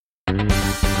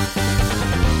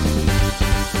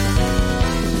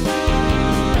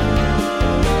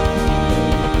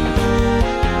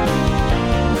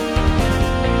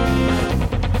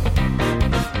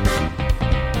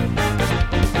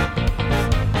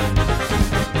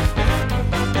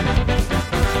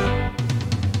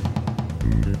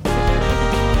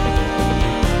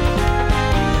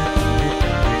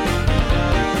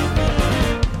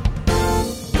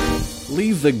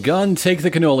Leave the gun, take the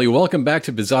cannoli. Welcome back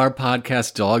to Bizarre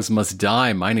Podcast Dogs Must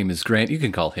Die. My name is Grant. You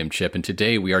can call him Chip. And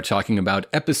today we are talking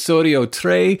about Episodio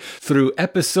 3 through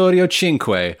Episodio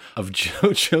 5 of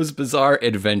JoJo's Bizarre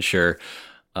Adventure.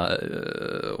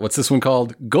 What's this one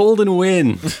called? Golden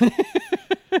Wind.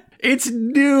 It's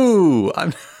new.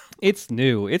 It's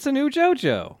new. It's a new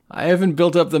JoJo. I haven't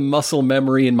built up the muscle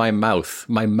memory in my mouth.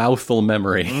 My mouthful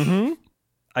memory. Mm-hmm.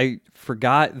 I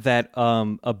forgot that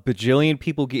a bajillion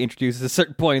people get introduced at a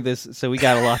certain point in this, so we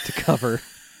got a lot to cover.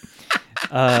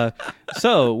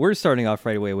 So we're starting off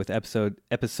right away with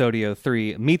Episodio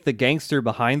 3, Meet the Gangster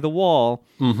Behind the Wall.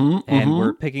 And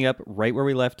we're picking up right where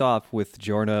we left off with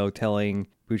Giorno telling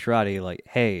Bucciarati, like,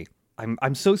 hey,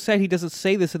 I'm so sad he doesn't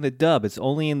say this in the dub. It's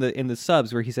only in the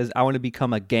subs where he says, I want to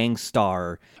become a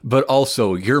gangstar. But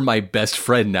also, you're my best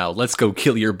friend now. Let's go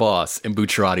kill your boss. And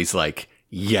Bucciarati's like,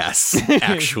 yes,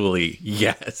 actually,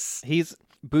 yes.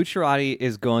 Bucciarati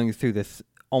is going through this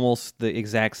almost the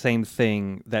exact same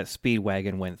thing that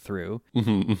Speedwagon went through.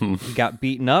 He got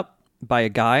beaten up by a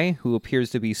guy who appears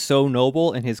to be so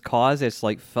noble in his cause. It's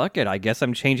like, fuck it, I guess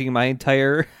I'm changing my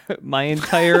entire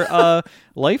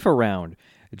life around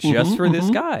just for this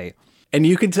guy. And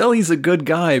you can tell he's a good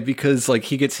guy because, like,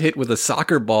 he gets hit with a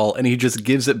soccer ball and he just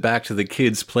gives it back to the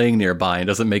kids playing nearby and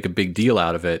doesn't make a big deal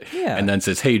out of it. Yeah. And then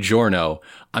says, hey, Giorno,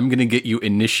 I'm going to get you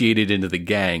initiated into the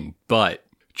gang. But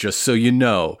just so you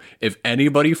know, if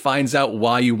anybody finds out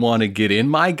why you want to get in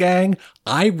my gang,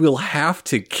 I will have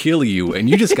to kill you. And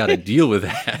you just got to deal with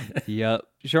that. Yep.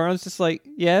 Giorno's just like,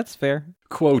 yeah, it's fair.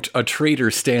 Quote, a traitor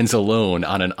stands alone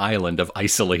on an island of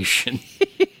isolation.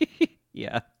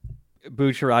 Yeah.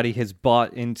 Bucciarati has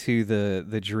bought into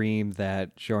the dream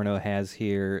that Giorno has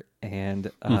here,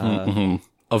 and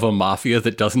of a mafia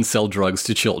that doesn't sell drugs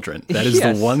to children. That is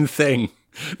Yes. the one thing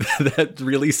that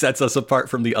really sets us apart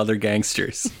from the other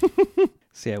gangsters.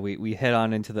 So yeah, we head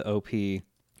on into the OP,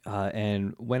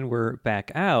 and when we're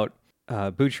back out,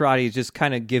 Bucciarati is just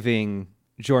kind of giving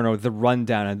Giorno the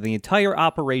rundown on the entire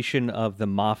operation of the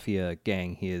mafia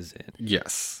gang he is in.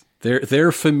 Yes.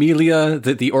 Their familia,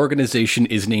 that the organization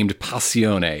is named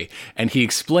Passione, and he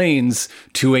explains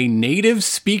to a native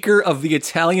speaker of the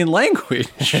Italian language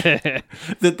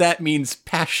that means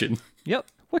passion. Yep.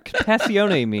 What could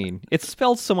passione mean? It's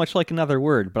spelled so much like another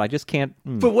word, but I just can't.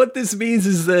 But what this means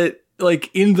is that,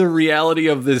 like, in the reality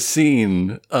of this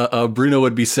scene, Bruno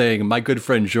would be saying, my good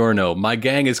friend Giorno, my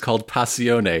gang is called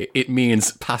Passione. It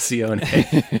means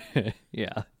passione.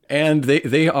 Yeah. And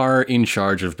they are in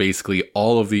charge of basically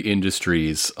all of the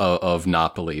industries of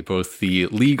Napoli, both the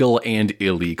legal and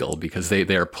illegal, because they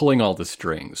are pulling all the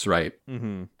strings, right?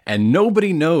 Mm-hmm. And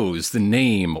nobody knows the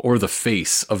name or the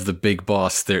face of the big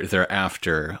boss they're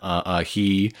after.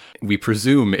 We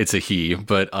presume it's a he,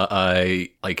 but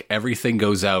like everything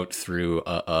goes out through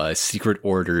secret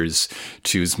orders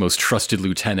to his most trusted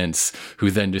lieutenants,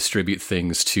 who then distribute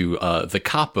things to the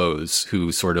capos,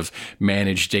 who sort of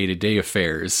manage day-to-day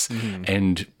affairs. Mm-hmm.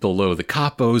 And below the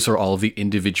capos are all of the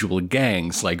individual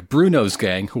gangs, like Bruno's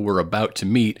gang, who we're about to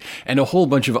meet, and a whole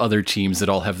bunch of other teams that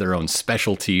all have their own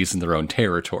specialties and their own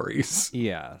territories.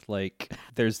 Yeah, like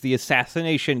there's the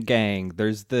assassination gang,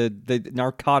 there's the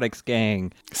narcotics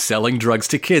gang, selling drugs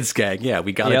to kids gang. Yeah,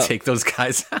 we gotta take those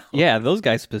guys out. Yeah, those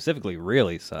guys specifically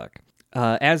really suck.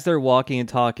 As they're walking and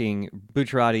talking,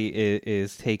 Bucciarati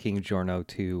is taking Giorno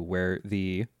to where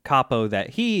the capo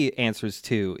that he answers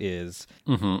to is.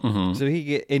 So he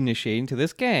get initiated into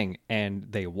this gang, and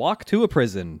they walk to a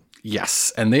prison.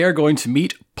 Yes, and they are going to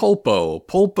meet Polpo.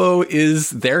 Polpo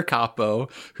is their capo,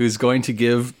 who's going to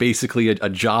give basically a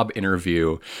job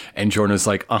interview. And Giorno's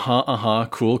like,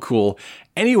 cool.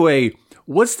 Anyway,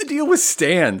 what's the deal with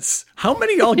stands? How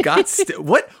many y'all got?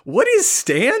 What is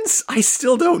stands? I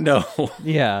still don't know.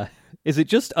 Yeah. Is it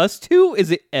just us two?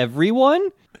 Is it everyone?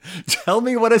 Tell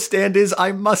me what a stand is.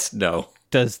 I must know.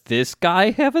 Does this guy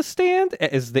have a stand?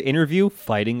 Is the interview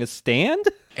fighting a stand?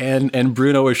 And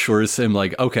Bruno assures him,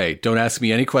 like, okay, don't ask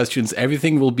me any questions.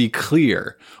 Everything will be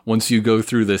clear once you go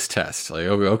through this test. Like,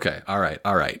 okay, all right.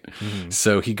 Mm-hmm.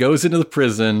 So he goes into the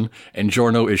prison, and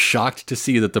Giorno is shocked to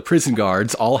see that the prison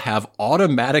guards all have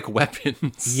automatic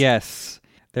weapons. Yes,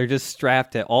 they're just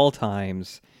strapped at all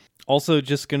times. Also,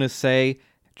 just gonna say,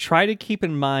 try to keep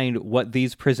in mind what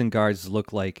these prison guards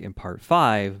look like in Part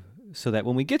 5, so that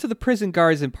when we get to the prison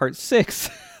guards in Part 6,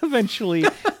 eventually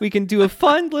we can do a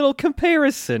fun little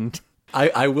comparison.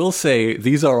 I will say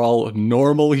these are all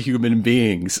normal human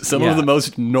beings. Some of the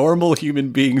most normal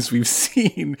human beings we've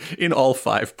seen in all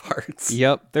 5 parts.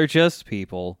 Yep, they're just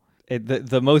people.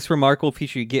 The most remarkable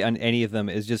feature you get on any of them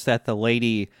is just that the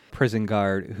lady prison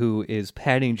guard who is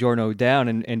patting Giorno down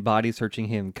and body searching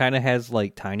him kind of has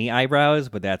like tiny eyebrows,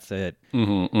 but that's it.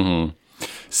 Mm-hmm, mm-hmm.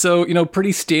 So,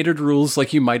 pretty standard rules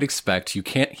like you might expect. He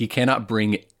cannot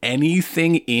bring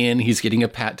anything in. He's getting a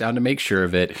pat down to make sure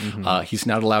of it. Mm-hmm. He's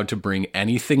not allowed to bring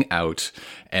anything out.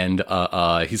 And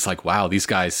he's like, wow, these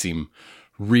guys seem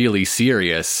really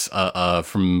serious.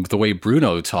 From the way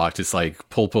Bruno talked, it's like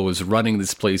Polpo is running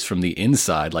this place from the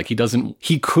inside. Like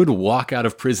he could walk out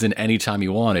of prison anytime he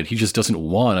wanted. He just doesn't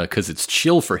want to because it's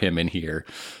chill for him in here.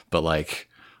 But like,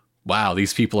 wow,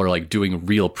 these people are like doing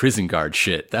real prison guard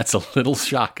shit. That's a little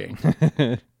shocking.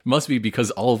 Must be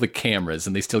because all the cameras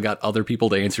and they still got other people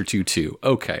to answer to too.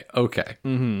 Okay.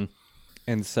 Mm-hmm.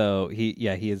 And so he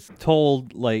is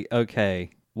told like, okay,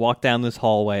 walk down this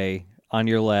hallway on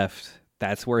your left.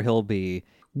 That's where he'll be.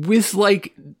 With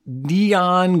like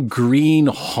neon green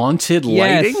haunted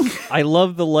lighting? I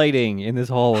love the lighting in this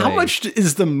hallway. How much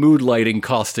is the mood lighting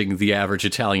costing the average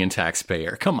Italian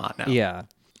taxpayer? Come on now. Yeah.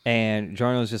 And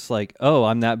Giorno's just like, oh,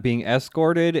 I'm not being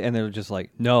escorted. And they're just like,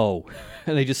 no.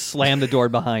 And they just slam the door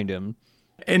behind him.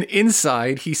 And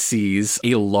inside, he sees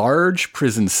a large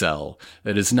prison cell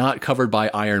that is not covered by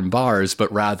iron bars,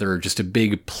 but rather just a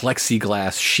big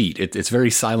plexiglass sheet. It's very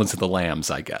Silence of the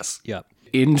Lambs, I guess. Yep.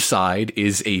 Inside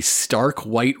is a stark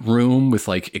white room with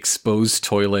like exposed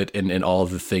toilet and all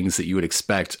of the things that you would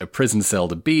expect a prison cell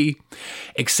to be,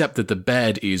 except that the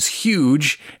bed is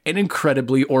huge and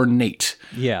incredibly ornate.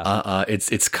 Yeah.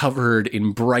 It's covered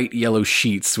in bright yellow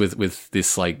sheets with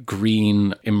this like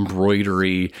green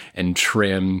embroidery and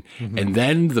trim. Mm-hmm. And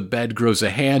then the bed grows a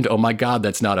hand. Oh my God,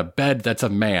 that's not a bed. That's a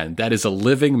man. That is a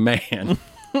living man.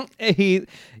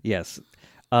 Yes.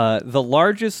 The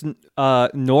largest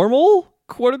normal,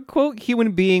 quote-unquote,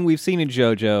 human being we've seen in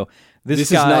JoJo. This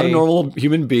guy is not a normal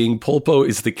human being. Polpo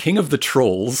is the king of the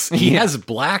trolls. He has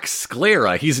black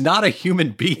sclera. He's not a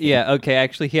human being. Yeah, okay.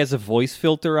 Actually, he has a voice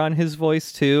filter on his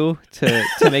voice, too, to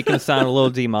make him sound a little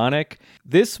demonic.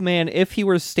 This man, if he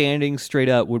were standing straight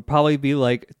up, would probably be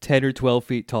like 10 or 12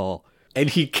 feet tall. And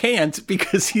he can't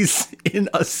because he's in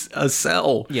a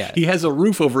cell. Yeah. He has a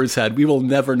roof over his head. We will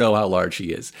never know how large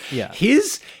he is. Yeah.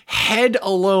 His head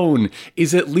alone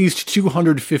is at least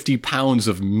 250 pounds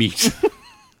of meat.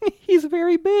 He's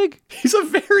very big. He's a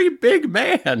very big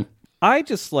man. I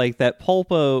just like that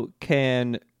Polpo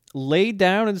can lay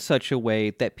down in such a way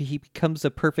that he becomes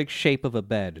the perfect shape of a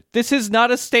bed. This is not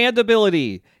a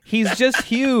standability. He's just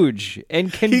huge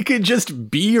and he could just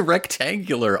be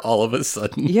rectangular all of a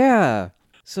sudden. Yeah.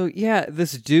 So yeah,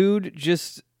 this dude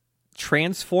just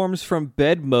transforms from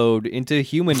bed mode into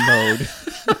human mode.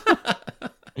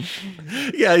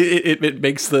 Yeah, it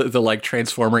makes the like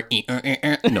transformer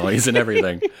noise and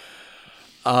everything.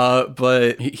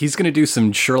 But he's going to do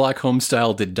some Sherlock Holmes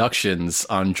style deductions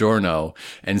on Giorno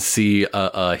and see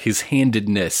his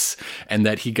handedness and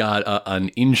that he got an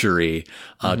injury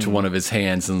to one of his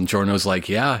hands. And Giorno's like,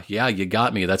 yeah, you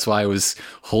got me. That's why I was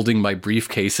holding my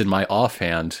briefcase in my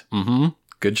offhand. Mm-hmm.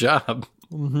 Good job.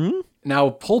 Mm-hmm.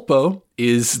 Now, Polpo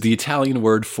is the Italian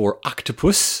word for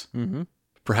octopus. Mm-hmm.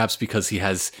 Perhaps because he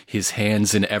has his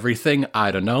hands in everything. I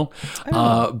don't know.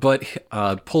 But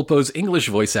Polpo's English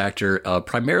voice actor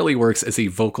primarily works as a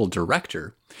vocal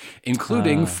director,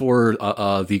 including for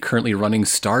the currently running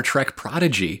Star Trek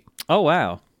Prodigy. Oh,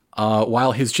 wow.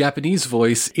 While his Japanese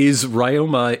voice is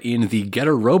Ryoma in the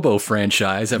Getter Robo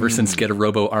franchise ever since Getter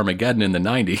Robo Armageddon in the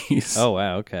 90s. Oh,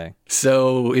 wow. Okay.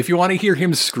 So if you want to hear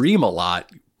him scream a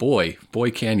lot, boy,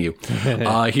 can you.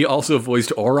 He also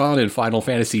voiced Auron in Final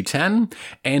Fantasy X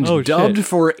and dubbed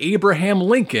for Abraham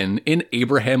Lincoln in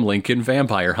Abraham Lincoln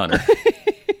Vampire Hunter.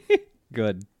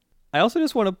 Good. I also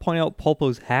just want to point out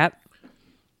Polpo's hat.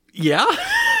 Yeah?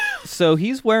 So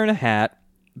he's wearing a hat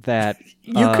that...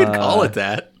 You could call it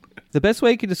that. The best way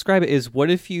I could describe it is,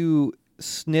 what if you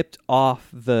snipped off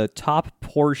the top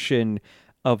portion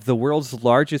of the world's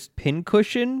largest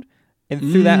pincushion and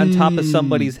threw that on top of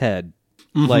somebody's head?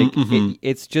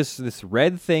 It's just this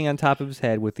red thing on top of his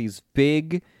head with these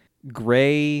big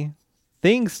gray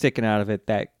things sticking out of it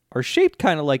that are shaped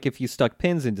kind of like if you stuck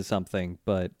pins into something,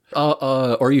 but...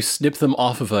 or you snip them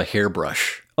off of a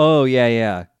hairbrush. Oh,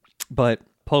 yeah. But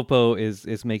Polpo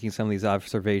is making some of these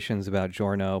observations about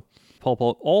Giorno.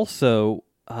 Polpo also,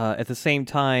 at the same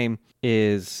time,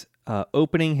 is...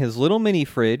 opening his little mini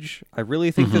fridge. I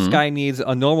really think this guy needs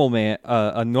a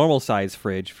normal size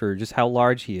fridge for just how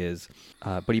large he is.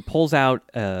 But he pulls out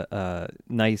a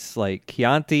nice like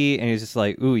Chianti, and he's just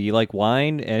like, "Ooh, you like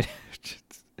wine?"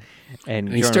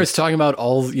 And he starts talking about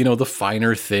all, the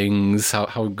finer things,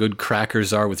 how good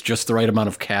crackers are with just the right amount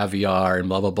of caviar and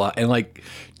blah, blah, blah. And like,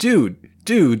 dude,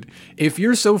 if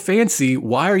you're so fancy,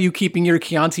 why are you keeping your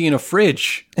Chianti in a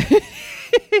fridge?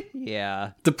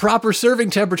 Yeah. The proper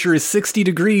serving temperature is 60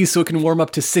 degrees so it can warm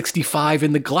up to 65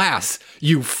 in the glass.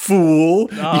 You fool.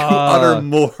 You utter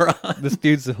moron. This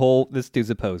dude's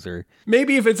a poser.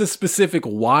 Maybe if it's a specific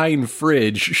wine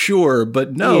fridge, sure,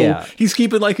 but no, he's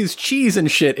keeping like his cheese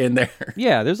and shit in there.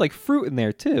 Yeah, there's like fruit in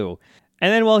there too.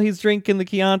 And then while he's drinking the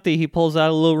Chianti, he pulls out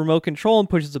a little remote control and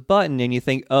pushes a button, and you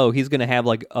think, oh, he's going to have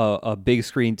like a big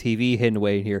screen TV hidden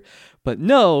away in here. But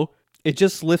no, it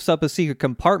just lifts up a secret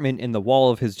compartment in the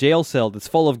wall of his jail cell that's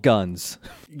full of guns.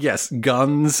 Yes,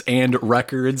 guns and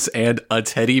records and a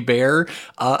teddy bear,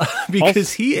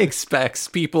 because he expects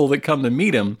people that come to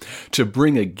meet him to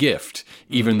bring a gift,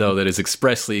 even though that is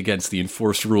expressly against the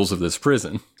enforced rules of this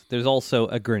prison. There's also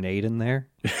a grenade in there.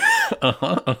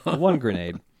 One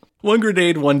grenade. One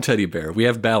grenade, one teddy bear. We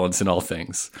have balance in all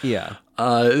things. Yeah.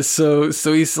 So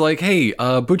he's like, hey,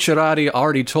 Bucciarati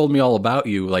already told me all about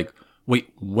you. Like, wait,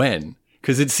 when?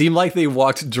 Because it seemed like they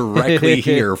walked directly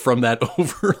here from that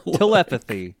overlook.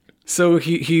 Telepathy. So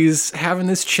he's having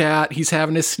this chat. He's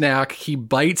having his snack. He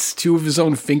bites 2 of his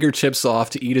own fingertips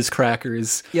off to eat his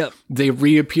crackers. Yep. They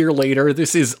reappear later.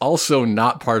 This is also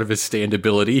not part of his stand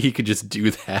ability. He could just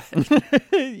do that.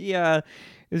 Yeah.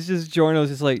 It's just Giorno's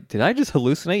just like, did I just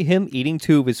hallucinate him eating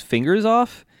 2 of his fingers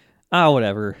off?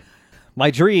 Whatever. My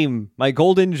dream. My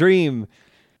golden dream.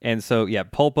 And so, yeah,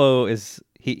 Pulpo is...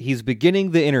 He's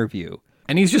beginning the interview.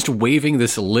 And he's just waving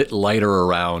this lit lighter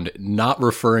around, not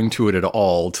referring to it at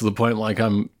all, to the point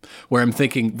where I'm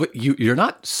thinking, what, you're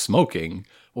not smoking.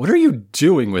 What are you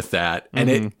doing with that? Mm-hmm.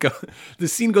 And the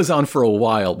scene goes on for a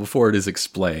while before it is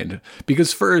explained.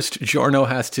 Because first, Giorno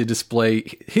has to display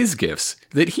his gifts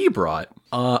that he brought.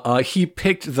 He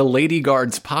picked the lady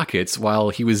guard's pockets while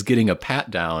he was getting a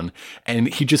pat down, and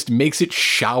he just makes it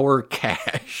shower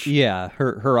cash. Yeah,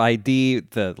 her ID,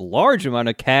 the large amount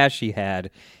of cash she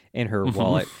had in her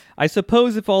wallet. I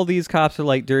suppose if all these cops are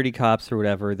like dirty cops or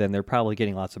whatever, then they're probably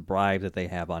getting lots of bribes that they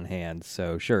have on hand.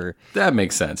 So sure, that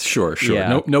makes sense. Sure.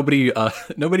 Yeah.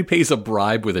 Nobody pays a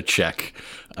bribe with a check.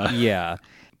 Yeah,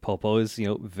 Pulpo is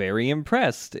very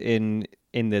impressed in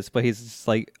this, but he's just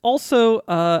like, also,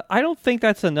 I don't think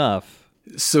that's enough.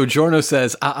 So Giorno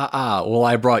says, well,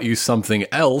 I brought you something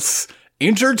else.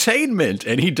 Entertainment.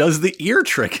 And he does the ear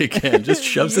trick again. Just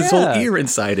shoves his whole ear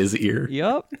inside his ear.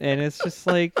 Yep. And it's just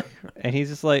like, and he's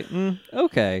just like,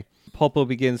 okay. Pulpo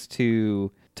begins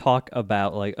to talk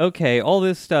about like, okay, all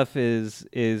this stuff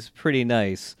is pretty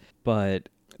nice, but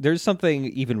there's something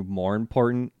even more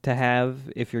important to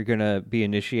have if you're going to be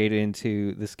initiated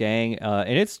into this gang,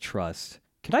 and it's trust.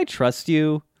 Can I trust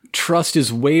you? Trust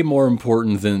is way more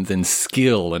important than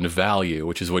skill and value,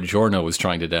 which is what Giorno was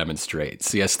trying to demonstrate.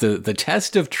 So yes, the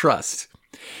test of trust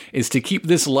is to keep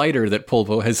this lighter that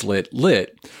Pulpo has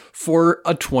lit for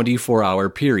a 24-hour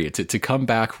period, to come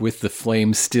back with the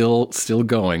flame still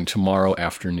going tomorrow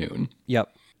afternoon. Yep.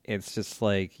 It's just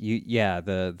like,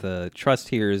 the trust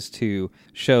here is to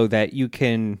show that you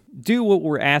can do what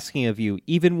we're asking of you,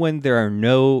 even when there are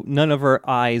none of our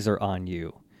eyes are on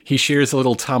you. He shares a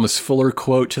little Thomas Fuller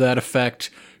quote to that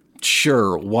effect.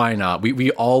 Sure, why not?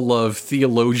 We all love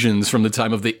theologians from the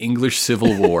time of the English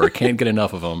Civil War. Can't get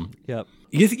enough of them. Yep.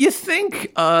 You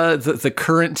think the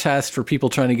current test for people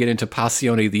trying to get into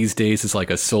Passione these days is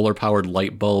like a solar-powered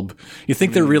light bulb? You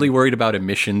think they're really worried about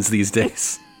emissions these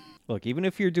days? Look, even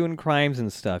if you're doing crimes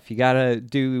and stuff, you gotta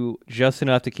do just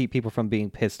enough to keep people from being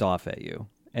pissed off at you.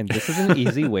 And this is an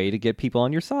easy way to get people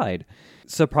on your side.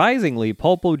 Surprisingly,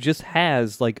 Pulpo just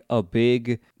has like a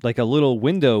little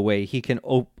window way he can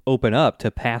open up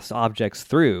to pass objects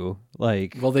through.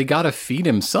 Like, well, they gotta feed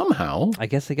him somehow. I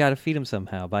guess they gotta feed him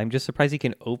somehow, but I'm just surprised he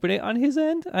can open it on his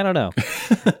end. I don't know.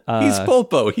 He's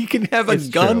Pulpo. He can have a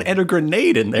gun and a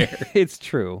grenade in there. It's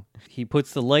true. He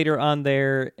puts the lighter on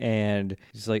there, and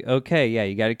he's like, okay, yeah,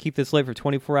 you got to keep this lit for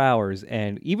 24 hours.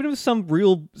 And even if something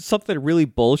really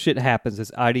bullshit happens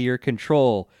that's out of your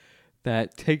control,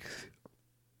 that takes...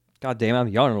 God damn, I'm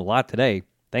yawning a lot today.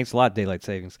 Thanks a lot, Daylight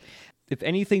Savings. If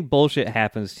anything bullshit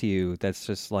happens to you, that's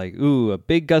just like, ooh, a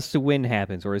big gust of wind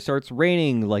happens, or it starts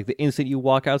raining like the instant you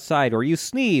walk outside, or you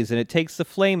sneeze and it takes the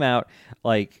flame out,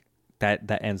 like...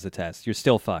 That ends the test. You're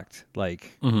still fucked.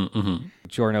 Like,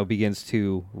 Giorno begins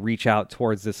to reach out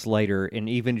towards this lighter, and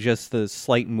even just the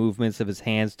slight movements of his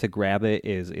hands to grab it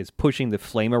is pushing the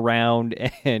flame around,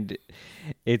 and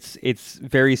it's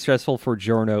very stressful for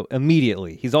Giorno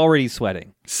immediately. He's already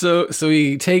sweating. So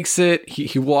he takes it,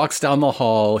 he walks down the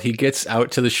hall, he gets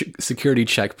out to the security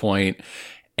checkpoint,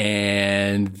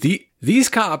 And these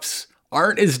cops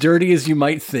aren't as dirty as you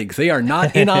might think. They are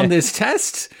not in on this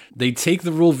test. They take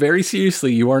the rule very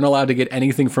seriously. You aren't allowed to get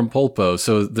anything from Pulpo.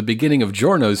 So the beginning of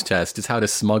Giorno's test is how to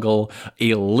smuggle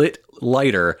a lit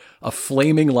lighter, a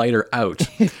flaming lighter out.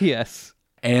 Yes.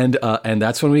 And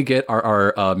that's when we get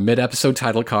our mid-episode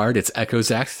title card. It's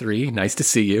Echoes Act 3. Nice to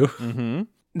see you.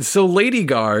 Mm-hmm. So Lady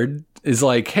Guard is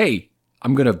like, hey,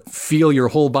 I'm going to feel your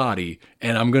whole body,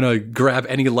 and I'm going to grab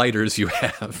any lighters you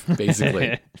have,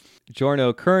 basically.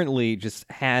 Giorno currently just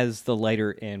has the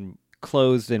lighter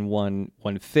closed in one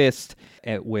fist,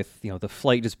 with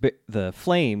the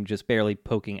flame just barely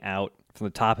poking out from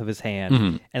the top of his hand,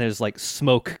 and there's like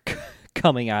smoke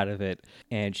coming out of it.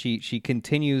 And she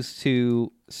continues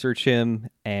to search him,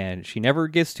 and she never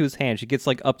gets to his hand. She gets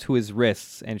like up to his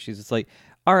wrists, and she's just like,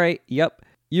 "All right, yep,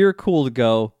 you're cool to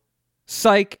go,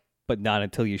 psych." But not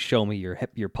until you show me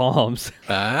your palms.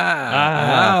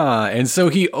 And so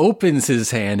he opens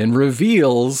his hand and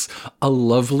reveals a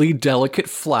lovely, delicate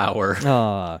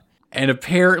flower. And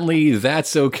apparently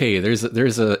that's okay.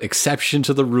 There's a exception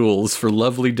to the rules for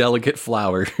lovely, delicate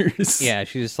flowers. Yeah,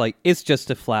 she's just like, it's just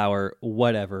a flower,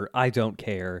 whatever. I don't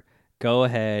care. Go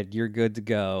ahead. You're good to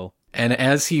go. And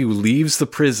as he leaves the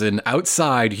prison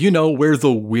outside, where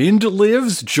the wind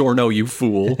lives, Giorno, you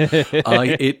fool,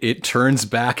 it turns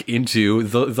back into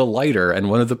the lighter, and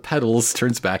one of the petals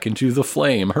turns back into the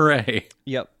flame. Hooray.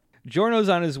 Yep. Giorno's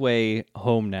on his way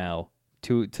home now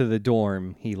to the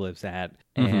dorm he lives at,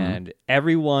 and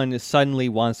everyone suddenly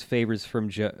wants favors from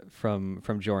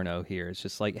Giorno here. It's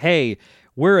just like, hey,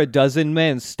 we're a dozen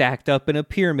men stacked up in a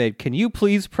pyramid. Can you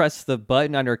please press the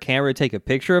button on our camera to take a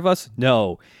picture of us?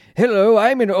 No. Hello,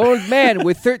 I'm an old man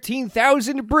with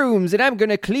 13,000 brooms, and I'm going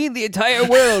to clean the entire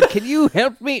world. Can you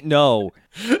help me? No.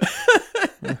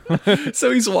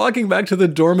 So he's walking back to the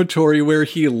dormitory where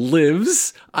he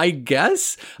lives, I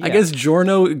guess. Yeah. I guess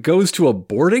Giorno goes to a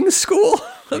boarding school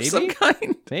of some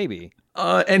kind. Maybe.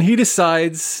 And he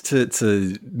decides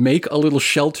to make a little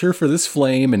shelter for this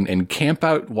flame and camp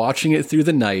out watching it through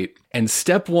the night. And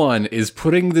step one is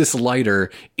putting this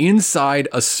lighter inside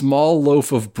a small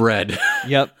loaf of bread.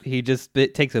 Yep, he just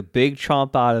takes a big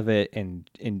chomp out of it and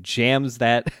jams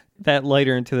that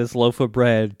lighter into this loaf of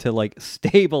bread to like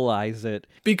stabilize it.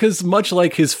 Because much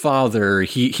like his father,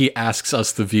 he asks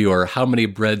us, the viewer, how many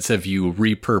breads have you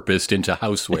repurposed into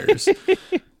housewares?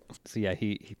 So yeah,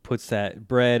 he puts that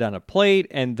bread on a plate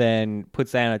and then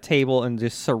puts that on a table and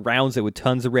just surrounds it with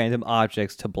tons of random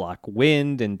objects to block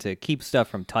wind and to keep stuff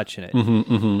from touching it.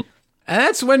 And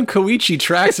that's when Koichi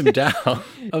tracks him down.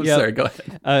 Sorry, go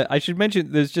ahead. I should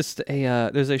mention there's just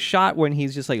there's a shot when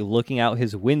he's just like looking out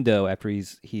his window after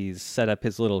he's set up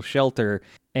his little shelter,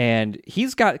 and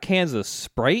he's got cans of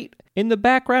Sprite in the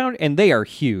background, and they are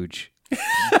huge.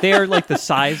 They are like the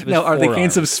size of his Now, are forearm. they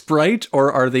cans of Sprite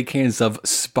or are they cans of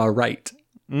Sparite?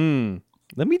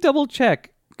 Let me double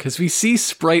check. Because we see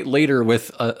Sprite later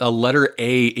with a letter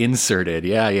A inserted.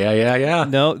 Yeah.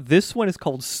 No, this one is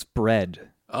called Spread.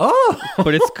 Oh!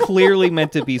 But it's clearly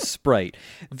meant to be Sprite.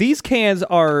 These cans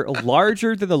are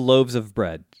larger than the loaves of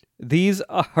bread. These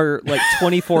are like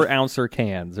 24-ouncer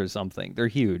cans or something. They're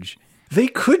huge. They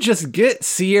could just get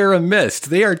Sierra Mist.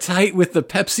 They are tight with the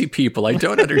Pepsi people. I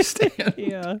don't understand.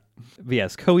 Yeah. But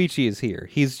yes, Koichi is here.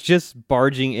 He's just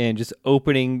barging in, just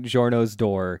opening Giorno's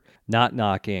door, not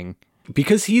knocking.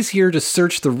 Because he's here to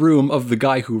search the room of the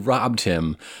guy who robbed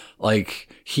him. Like,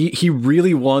 he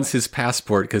really wants his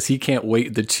passport because he can't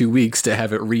wait the 2 weeks to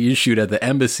have it reissued at the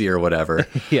embassy or whatever.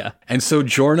 Yeah. And so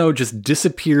Giorno just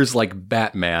disappears like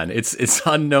Batman. It's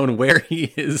unknown where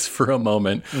he is for a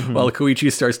moment while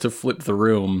Koichi starts to flip the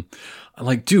room. I'm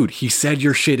like, dude, he said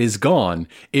your shit is gone.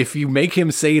 If you make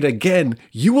him say it again,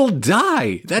 you will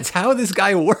die. That's how this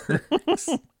guy works.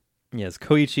 Yes,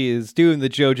 Koichi is doing the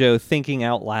JoJo thinking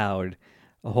out loud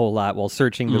a whole lot while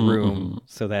searching the room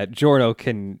so that Giorno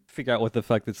can figure out what the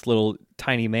fuck this little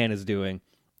tiny man is doing.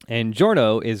 And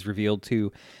Giorno is revealed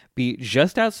to be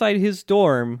just outside his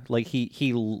dorm. Like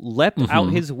he leapt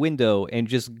out his window and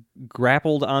just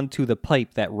grappled onto the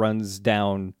pipe that runs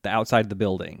down the outside of the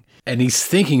building. And he's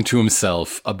thinking to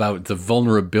himself about the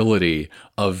vulnerability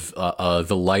of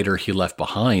the lighter he left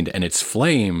behind and its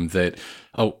flame that,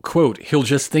 oh, quote, he'll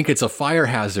just think it's a fire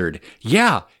hazard.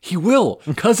 Yeah, he will,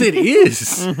 because it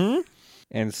is.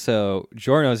 And so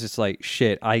Giorno's just like,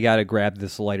 shit, I gotta grab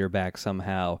this lighter back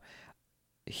somehow.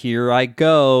 Here I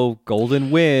go, golden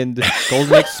wind,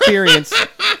 golden experience.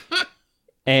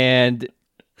 And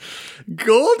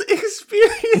gold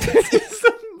experience is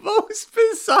the most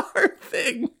bizarre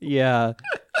thing. Yeah.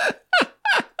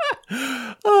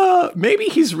 Maybe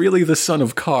he's really the son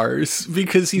of Cars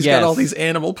because he's got all these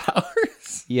animal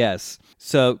powers. Yes.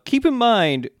 So keep in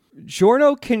mind,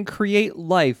 Giorno can create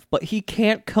life, but he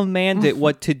can't command it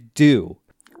what to do.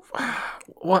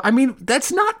 Well, I mean,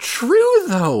 that's not true,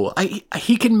 though.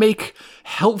 He can make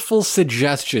helpful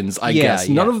suggestions, I guess.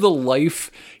 None of the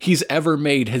life he's ever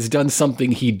made has done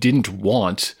something he didn't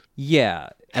want. Yeah.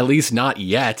 At least not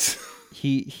yet.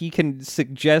 He can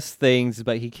suggest things,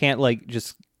 but he can't, like,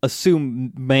 just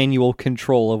assume manual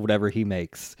control of whatever he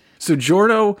makes. So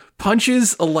Giorno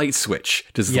punches a light switch.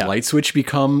 Does the light switch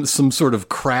become some sort of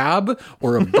crab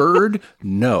or a bird?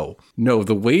 No.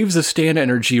 The waves of stand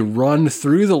energy run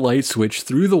through the light switch,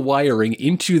 through the wiring,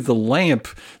 into the lamp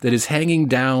that is hanging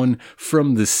down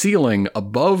from the ceiling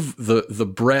above the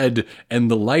bread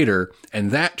and the lighter, and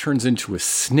that turns into a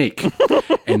snake.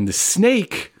 And the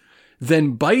snake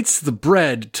then bites the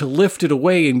bread to lift it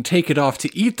away and take it off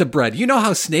to eat the bread. You know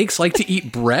how snakes like to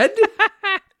eat bread?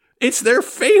 It's their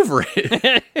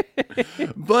favorite.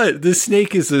 But the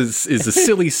snake is a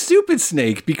silly, stupid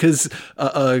snake because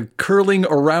curling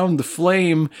around the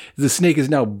flame, the snake has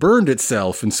now burned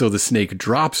itself. And so the snake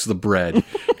drops the bread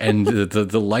and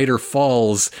the lighter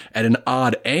falls at an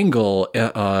odd angle.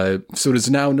 So it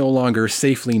is now no longer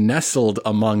safely nestled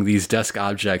among these desk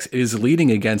objects. It is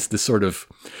leaning against this sort of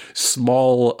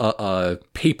small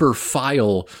paper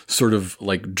file sort of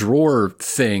like drawer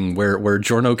thing where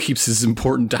Giorno keeps his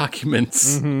important documents.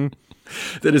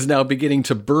 That is now beginning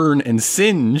to burn and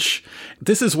singe.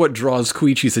 This is what draws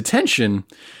Koichi's attention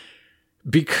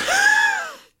because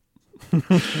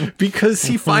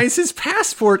he finds his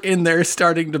passport in there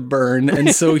starting to burn,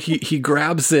 and so he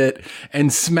grabs it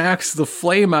and smacks the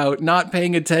flame out, not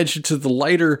paying attention to the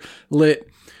lighter lit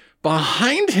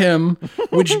behind him,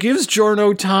 which gives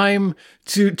Giorno time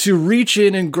to reach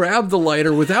in and grab the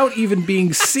lighter without even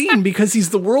being seen because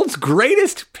he's the world's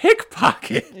greatest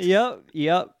pickpocket.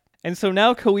 Yep. And so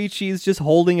now Koichi's just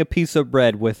holding a piece of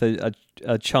bread with a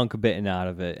chunk bitten out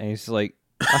of it. And he's like,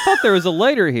 I thought there was a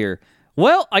lighter here.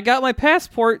 Well, I got my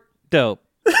passport. Dope.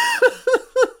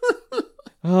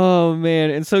 Oh, man.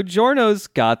 And so Giorno's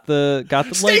got the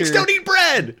lighter. Snakes don't eat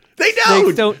bread. They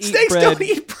don't. Snakes don't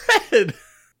eat bread.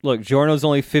 Look, Giorno's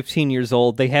only 15 years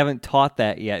old. They haven't taught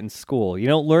that yet in school. You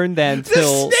don't learn that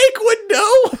until... The snake would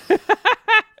know!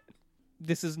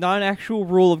 This is not an actual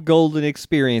rule of golden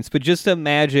experience, but just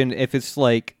imagine if it's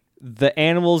like the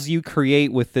animals you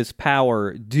create with this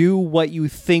power do what you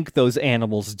think those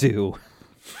animals do.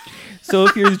 So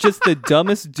if you're just the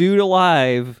dumbest dude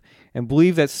alive and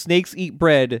believe that snakes eat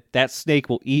bread, that snake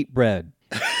will eat bread.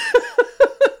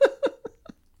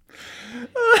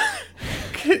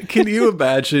 Can you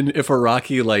imagine if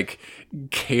Araki, like,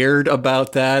 cared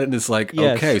about that and is like,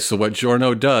 yes. Okay, so what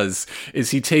Giorno does is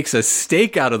he takes a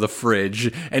steak out of the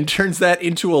fridge and turns that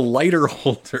into a lighter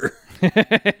holder.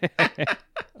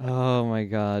 Oh, my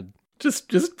God.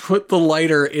 Just put the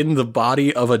lighter in the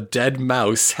body of a dead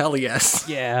mouse. Hell yes.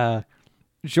 Yeah.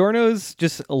 Giorno's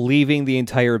just leaving the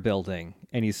entire building,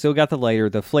 and he's still got the lighter.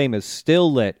 The flame is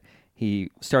still lit.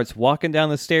 He starts walking down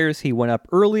the stairs he went up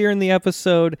earlier in the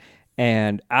episode,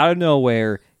 and out of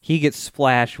nowhere, he gets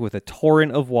splashed with a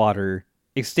torrent of water,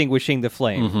 extinguishing the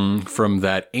flame. From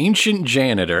that ancient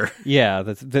janitor. Yeah,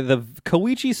 the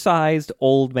Koichi-sized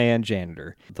old man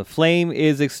janitor. The flame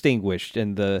is extinguished,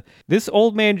 and this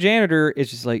old man janitor is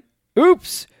just like,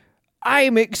 oops,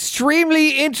 I'm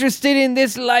extremely interested in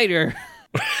this lighter.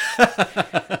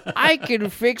 I can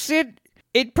fix it.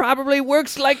 It probably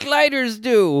works like lighters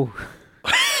do.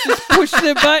 Just push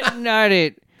the button on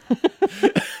it.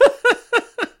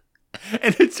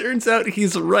 And it turns out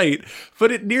he's right,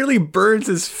 but it nearly burns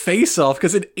his face off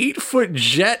because an 8-foot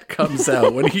jet comes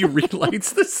out when he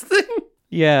relights this thing.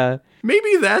 Yeah.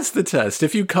 Maybe that's the test.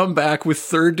 If you come back with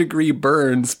 3rd-degree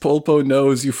burns, Polpo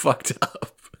knows you fucked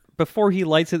up. Before he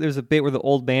lights it, there's a bit where the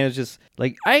old man is just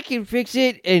like, I can fix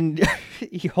it, and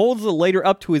he holds the lighter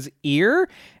up to his ear,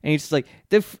 and he's just like,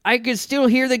 I can still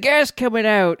hear the gas coming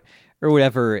out. Or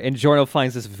whatever, and Giorno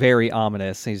finds this very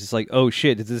ominous, and he's just like, oh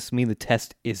shit, does this mean the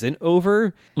test isn't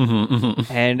over?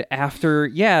 And after,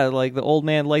 like the old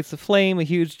man lights the flame, a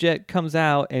huge jet comes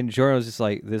out, and Giorno's just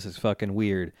like, this is fucking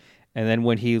weird. And then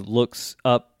when he looks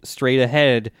up straight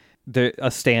ahead,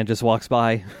 a stand just walks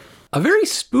by. A very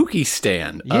spooky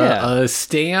stand. Yeah. A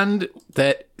stand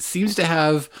that seems to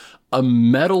have a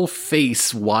metal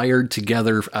face wired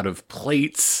together out of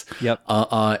plates. Yep.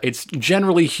 It's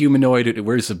generally humanoid. It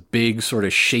wears a big sort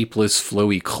of shapeless,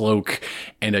 flowy cloak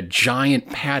and a giant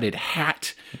padded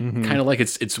hat. Kind of like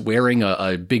it's wearing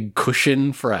a big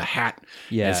cushion for a hat.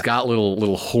 Yeah. And it's got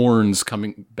little horns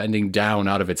bending down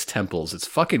out of its temples. It's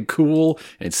fucking cool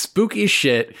and it's spooky as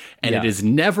shit. And it is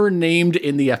never named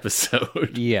in the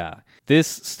episode. Yeah. This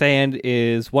stand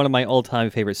is one of my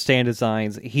all-time favorite stand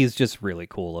designs. He's just really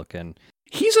cool looking.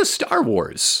 He's a Star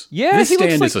Wars. Yeah, this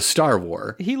stand is a Star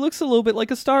War. He looks a little bit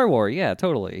like a Star War. Yeah,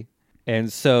 totally.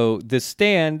 And so this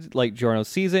stand, like, Giorno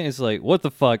sees it and is like, what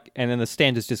the fuck? And then the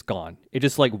stand is just gone. It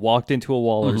just, like, walked into a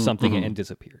wall or something and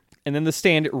disappeared. And then the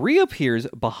stand reappears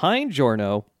behind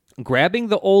Giorno, grabbing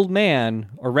the old man,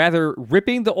 or rather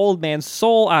ripping the old man's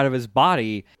soul out of his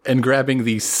body. And grabbing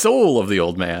the soul of the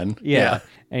old man. Yeah.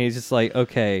 And he's just like,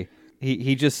 okay.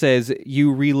 He just says,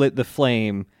 you relit the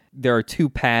flame. There are two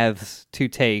paths to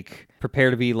take.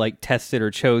 Prepare to be, like, tested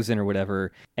or chosen or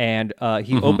whatever. And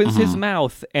he opens his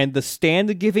mouth, and the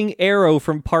stand-giving arrow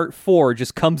from part 4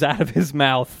 just comes out of his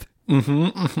mouth.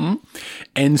 And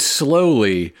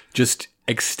slowly just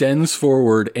extends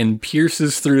forward and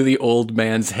pierces through the old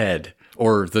man's head,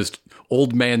 or the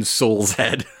old man's soul's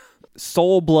head.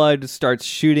 Soul blood starts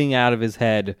shooting out of his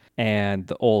head, and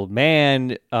the old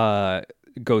man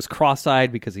goes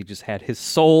cross-eyed because he just had his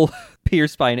soul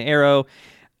pierced by an arrow,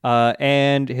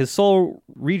 and his soul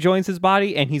rejoins his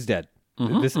body, and he's dead.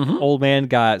 This old man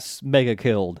got mega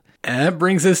killed. And that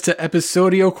brings us to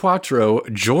Episodio Quattro,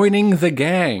 joining the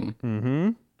gang.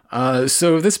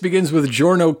 So this begins with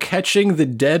Giorno catching the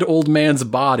dead old man's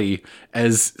body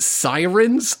as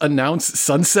sirens announce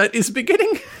sunset is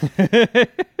beginning.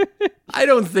 I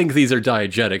don't think these are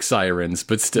diegetic sirens,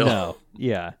 but still. No,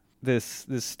 yeah. This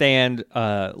stand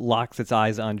locks its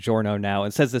eyes on Giorno now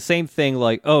and says the same thing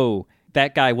like, oh,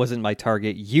 that guy wasn't my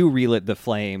target. You relit the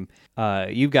flame.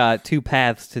 You've got two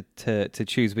paths to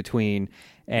choose between.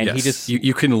 And yes, he just...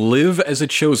 You can live as a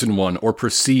chosen one or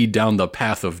proceed down the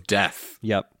path of death.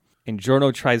 Yep. And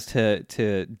Giorno tries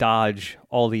to dodge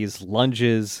all these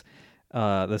lunges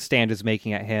the stand is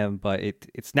making at him, but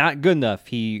it's not good enough.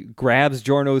 He grabs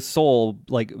Giorno's soul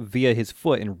like via his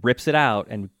foot and rips it out.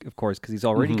 And of course, because he's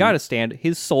already got a stand,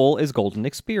 his soul is golden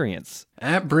experience.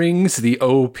 That brings the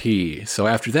OP. So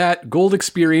after that, gold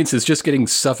experience is just getting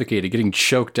suffocated, getting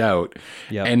choked out.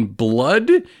 Yep. And blood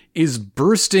is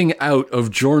bursting out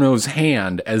of Giorno's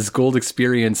hand as gold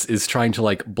experience is trying to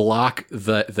like block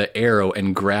the arrow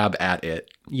and grab at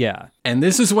it. Yeah. And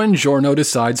this is when Giorno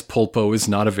decides Pulpo is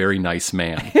not a very nice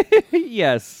man.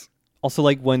 Yes. Also,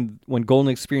 like when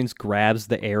golden experience grabs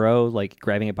the arrow, like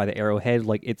grabbing it by the arrowhead,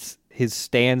 like it's his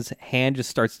stand's hand just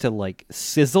starts to like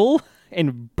sizzle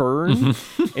and burn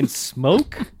and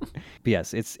smoke. But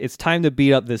yes, it's time to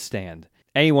beat up this stand.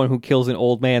 Anyone who kills an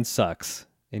old man sucks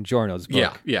in Giorno's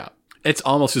book. Yeah. It's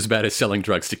almost as bad as selling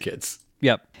drugs to kids.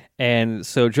 Yep. And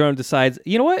so Giorno decides,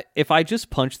 you know what? If I just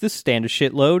punch this stand a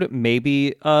shitload,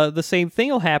 maybe the same thing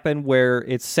will happen where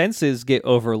its senses get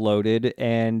overloaded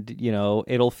and, you know,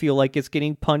 it'll feel like it's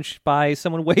getting punched by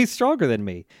someone way stronger than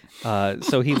me.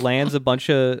 So he lands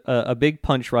a big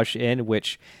punch rush in,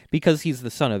 which, because he's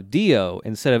the son of Dio,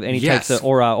 instead of any types of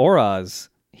auras,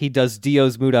 he does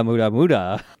Dio's muda muda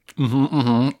muda.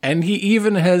 And he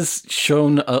even has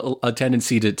shown a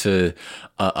tendency to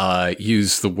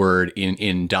use the word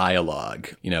in dialogue,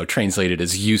 you know, translated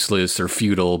as useless or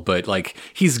futile, but like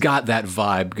he's got that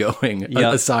vibe going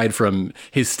aside from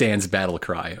his stand's battle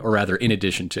cry, or rather in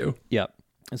addition to. Yep.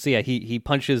 So yeah, he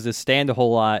punches the stand a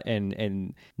whole lot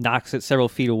and knocks it several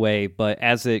feet away, but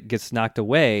as it gets knocked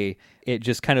away, it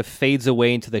just kind of fades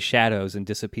away into the shadows and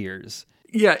disappears.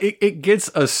 Yeah, it gets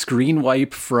a screen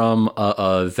wipe from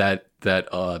that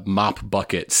mop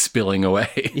bucket spilling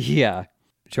away. Yeah.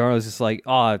 Giorno's just like,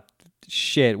 oh,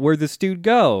 shit, where'd this dude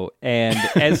go? And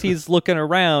as he's looking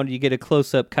around, you get a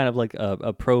close-up, kind of like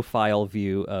a profile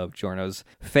view of Giorno's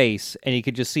face, and you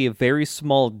can just see a very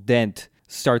small dent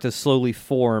start to slowly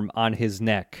form on his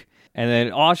neck. And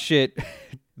then, oh, shit...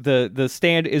 The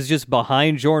stand is just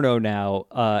behind Giorno now,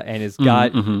 and it's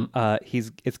got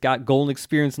it's got golden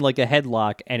experience in like a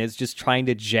headlock, and it's just trying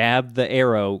to jab the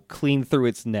arrow clean through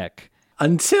its neck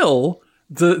until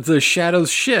the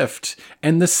shadows shift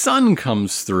and the sun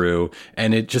comes through,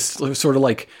 and it just sort of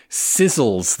like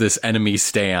sizzles this enemy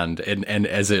stand, and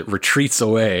as it retreats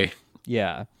away.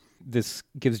 Yeah, this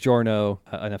gives Giorno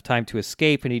enough time to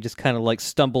escape, and he just kind of like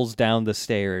stumbles down the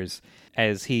stairs.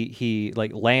 As he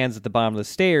like lands at the bottom of the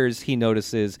stairs, he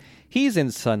notices he's in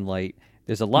sunlight.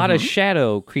 There's a lot of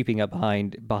shadow creeping up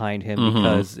behind him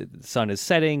because the sun is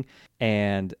setting,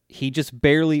 and he just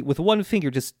barely, with one finger,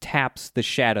 just taps the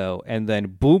shadow, and then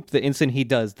boop, the instant he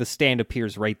does, the stand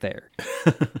appears right there.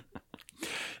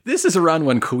 This is around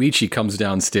when Koichi comes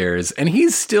downstairs, and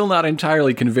he's still not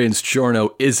entirely convinced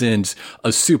Giorno isn't a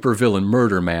supervillain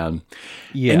murder man.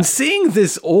 Yeah. And seeing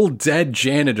this old dead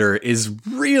janitor is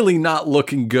really not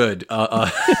looking good.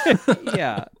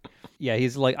 Yeah. Yeah,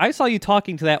 he's like, I saw you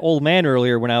talking to that old man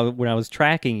earlier when I was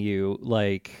tracking you.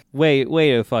 Like, wait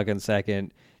a fucking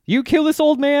second. You kill this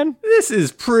old man? This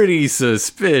is pretty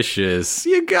suspicious,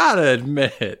 you gotta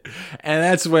admit. And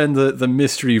that's when the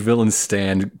mystery villain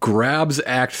stand grabs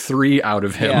Act 3 out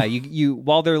of him. Yeah, you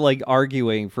while they're like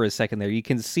arguing for a second there, you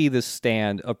can see the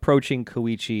stand approaching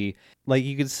Koichi. Like,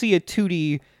 you can see a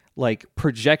 2D like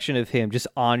projection of him just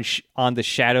on the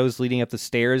shadows leading up the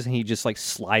stairs, and he just like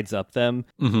slides up them.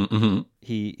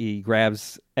 He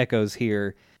grabs Echoes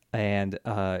here. And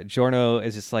Giorno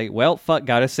is just like, well, fuck,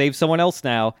 gotta save someone else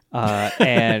now.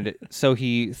 And so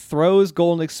he throws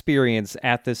Golden Experience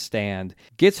at the stand,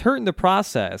 gets hurt in the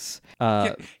process.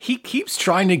 Yeah, he keeps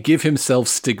trying to give himself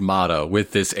stigmata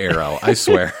with this arrow, I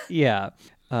swear. Yeah.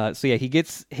 So he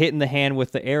gets hit in the hand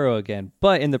with the arrow again.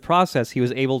 But in the process, he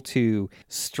was able to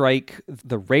strike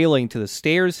the railing to the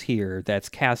stairs here that's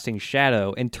casting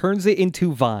shadow and turns it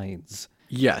into vines.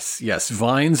 Yes,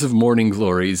 vines of morning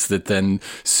glories that then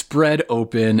spread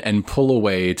open and pull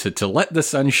away to let the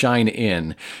sunshine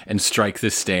in and strike the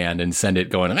stand and send it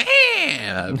going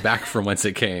back from whence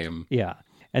it came. Yeah.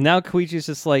 And now Koichi's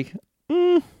just like,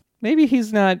 maybe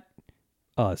he's not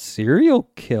a serial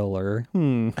killer.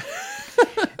 And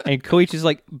Koichi's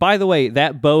like, by the way,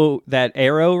 that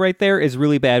arrow right there is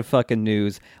really bad fucking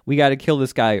news. We got to kill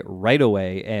this guy right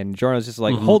away. And Giorno's just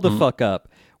like, hold the fuck up.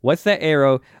 What's that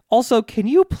arrow? Also, can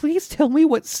you please tell me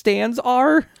what stands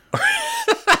are?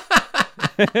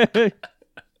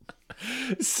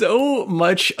 So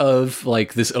much of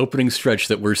like this opening stretch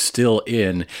that we're still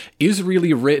in is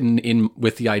really written in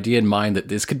with the idea in mind that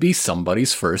this could be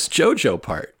somebody's first JoJo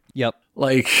part. Yep.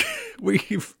 Like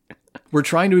we're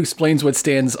trying to explain what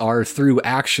stands are through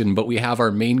action, but we have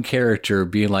our main character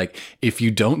being like, if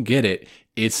you don't get it,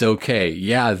 it's okay.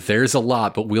 Yeah, there's a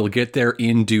lot, but we'll get there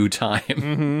in due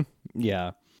time.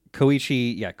 Yeah.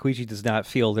 Koichi does not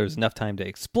feel there's enough time to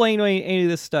explain any of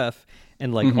this stuff.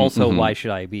 And like, why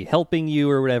should I be helping you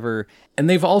or whatever? And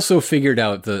they've also figured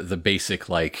out the basic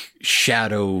like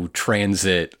shadow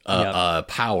transit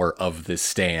power of this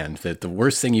stand, that the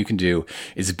worst thing you can do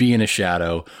is be in a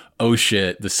shadow. Oh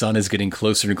shit, the sun is getting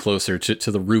closer and closer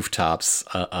to the rooftops.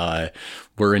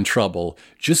 We're in trouble.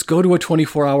 Just go to a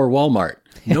 24-hour Walmart.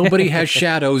 Nobody has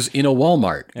shadows in a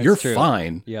Walmart. You're true.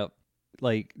 Fine. Yep.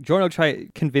 Like, Giorno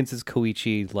convinces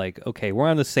Koichi, like, okay, we're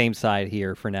on the same side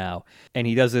here for now. And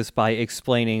he does this by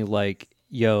explaining, like,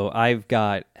 yo, I've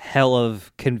got hell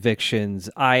of convictions.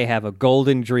 I have a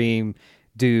golden dream,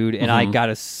 dude, and I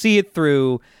gotta see it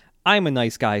through. I'm a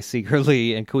nice guy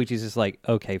secretly. And Koichi's just like,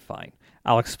 okay, fine.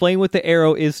 I'll explain what the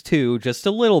arrow is too, just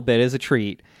a little bit as a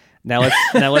treat. Now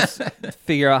let's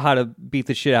figure out how to beat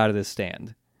the shit out of this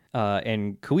stand.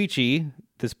 And Koichi,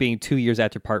 this being 2 years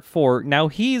after part 4, now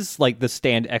he's like the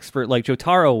stand expert like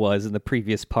Jotaro was in the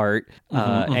previous part.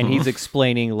 And he's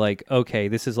explaining like, okay,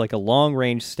 this is like a long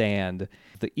range stand.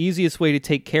 The easiest way to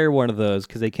take care of one of those,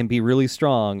 because they can be really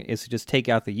strong, is to just take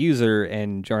out the user.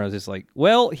 And Giorno's just like,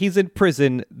 well, he's in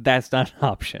prison. That's not an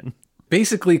option.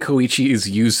 Basically, Koichi is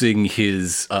using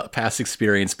his past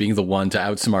experience being the one to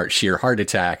outsmart sheer heart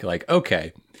attack. Like,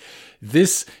 okay,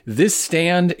 this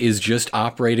stand is just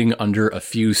operating under a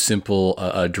few simple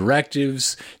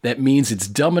directives. That means it's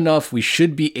dumb enough we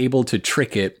should be able to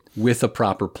trick it with a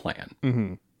proper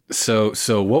plan.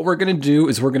 So what we're going to do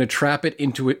is we're going to trap it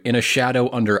in a shadow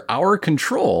under our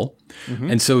control.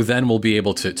 And so then we'll be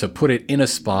able to put it in a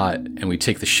spot, and we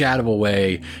take the shadow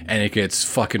away and it gets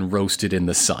fucking roasted in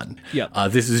the sun.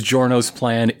 This is Giorno's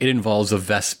plan. It involves a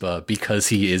Vespa because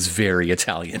he is very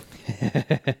Italian.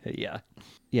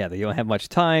 Yeah, they don't have much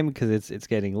time because it's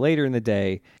getting later in the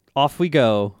day. Off we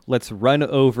go. Let's run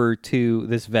over to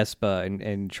this Vespa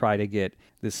and try to get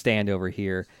this stand over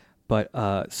here. But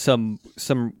some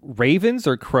ravens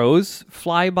or crows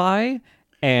fly by,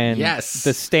 and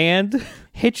the stand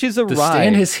hitches a ride. The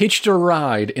stand has hitched a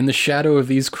ride in the shadow of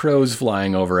these crows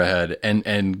flying overhead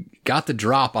and got the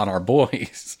drop on our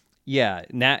boys. Yeah,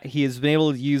 now he has been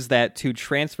able to use that to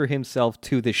transfer himself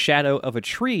to the shadow of a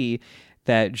tree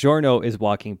that Giorno is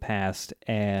walking past,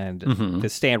 and the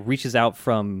stand reaches out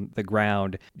from the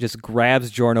ground, just grabs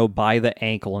Giorno by the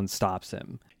ankle and stops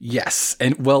him. Yes,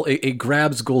 and well, it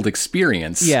grabs Gold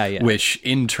Experience, which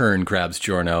in turn grabs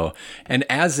Giorno, and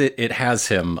as it has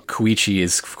him, Koichi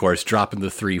is, of course, dropping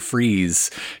the 3 freeze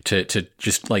to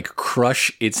just, like,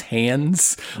 crush its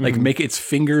hands, like, make its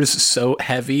fingers so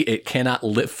heavy it cannot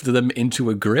lift them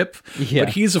into a grip, but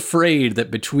he's afraid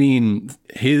that between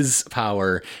his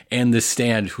power and the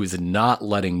stand who is not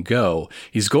letting go.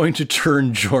 He's going to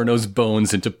turn Giorno's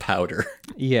bones into powder.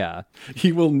 Yeah.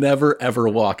 He will never, ever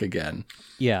walk again.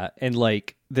 Yeah, and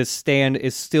like the stand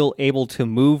is still able to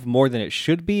move more than it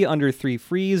should be under 3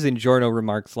 freeze, and Giorno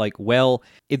remarks like, well,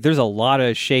 there's a lot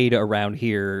of shade around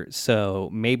here,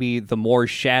 so maybe the more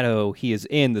shadow he is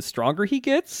in, the stronger he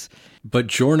gets. But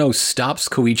Giorno stops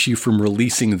Koichi from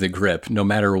releasing the grip, no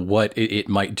matter what it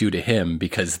might do to him,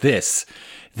 because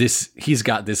he's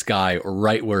got this guy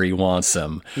right where he wants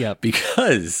him. Yep.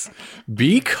 Because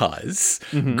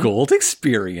Gold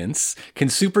Experience can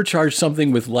supercharge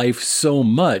something with life so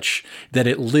much that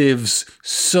it lives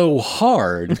so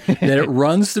hard that it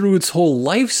runs through its whole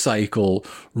life cycle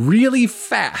really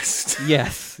fast.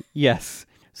 Yes.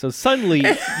 So suddenly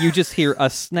you just hear a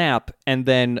snap, and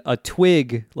then a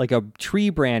twig, like a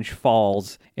tree branch,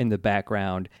 falls in the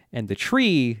background, and the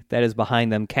tree that is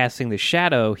behind them casting the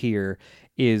shadow here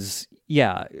is,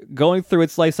 going through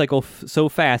its life cycle so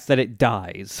fast that it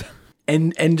dies.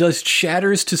 And just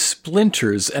shatters to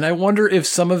splinters. And I wonder if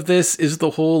some of this is the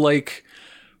whole, like,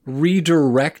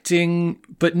 redirecting.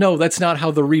 But no, that's not how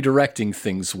the redirecting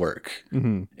things work.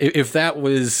 Mm-hmm. If that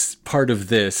was part of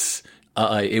this,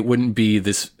 it wouldn't be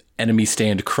this enemy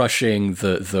stand crushing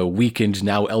the weakened,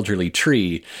 now elderly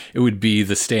tree. It would be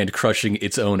the stand crushing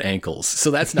its own ankles. So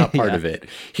that's not part of it.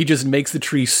 He just makes the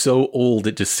tree so old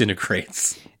it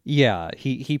disintegrates. Yeah,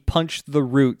 he punched the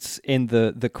roots in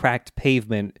the cracked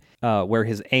pavement where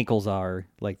his ankles are,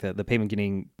 like the pavement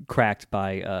getting cracked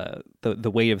by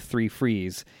the weight of 3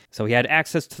 freeze. So he had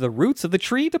access to the roots of the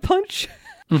tree to punch.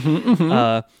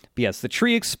 But yes, the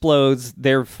tree explodes,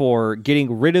 therefore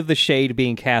getting rid of the shade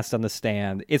being cast on the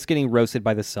stand. It's getting roasted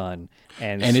by the sun.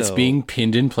 And it's being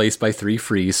pinned in place by 3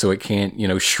 freeze so it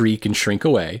can't, shriek and shrink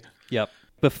away. Yep.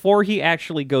 Before he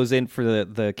actually goes in for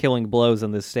the killing blows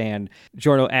on the stand,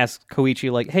 Giorno asks Koichi,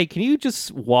 like, hey, can you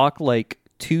just walk, like,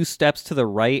 2 steps to the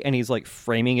right? And he's, like,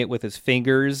 framing it with his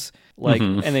fingers. Like,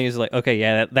 and then he's like, okay,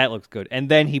 yeah, that looks good. And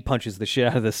then he punches the shit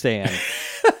out of the stand.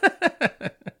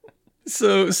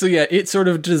 So yeah, it sort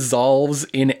of dissolves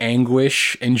in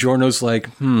anguish, and Giorno's like,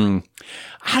 I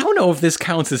don't know if this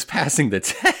counts as passing the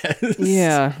test.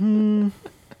 Yeah.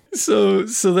 So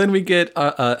then we get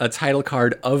a title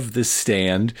card of the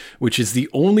stand, which is the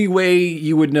only way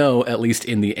you would know, at least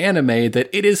in the anime, that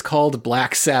it is called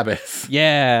Black Sabbath.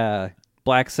 Yeah,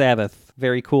 Black Sabbath.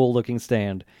 Very cool looking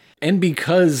stand. And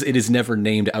because it is never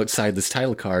named outside this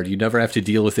title card, you never have to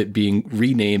deal with it being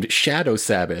renamed Shadow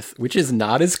Sabbath, which is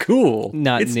not as cool.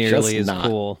 It's nearly as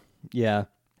cool. Yeah.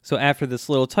 So after this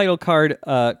little title card,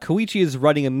 Koichi is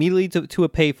running immediately to a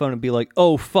payphone and be like,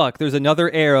 oh, fuck, there's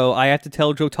another arrow. I have to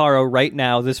tell Jotaro right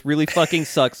now. This really fucking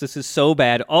sucks. This is so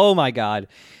bad. Oh, my God.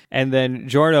 And then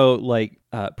Giorno,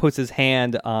 puts his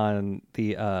hand on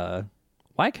the...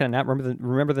 why can I not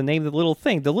remember the name of the little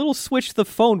thing? The little switch the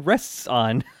phone rests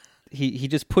on. He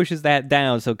just pushes that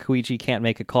down so Koichi can't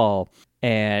make a call.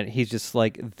 And he's just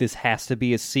like, this has to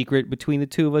be a secret between the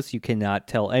two of us. You cannot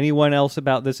tell anyone else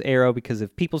about this arrow, because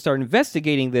if people start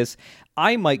investigating this,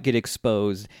 I might get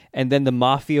exposed, and then the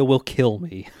mafia will kill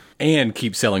me. And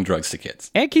keep selling drugs to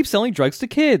kids.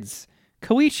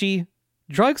 Koichi,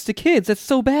 drugs to kids, that's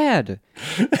so bad.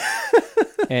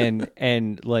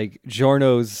 and like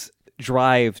Giorno's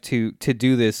drive to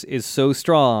do this is so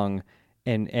strong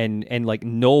and like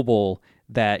noble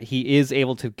that he is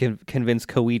able to convince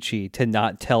Koichi to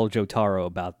not tell Jotaro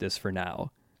about this for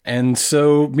now. And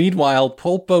so, meanwhile,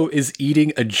 Pulpo is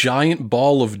eating a giant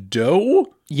ball of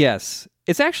dough? Yes.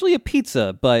 It's actually a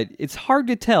pizza, but it's hard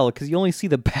to tell because you only see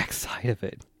the backside of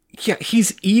it. Yeah,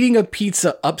 he's eating a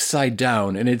pizza upside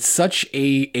down, and it's such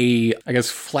a I guess,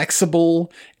 flexible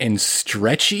and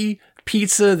stretchy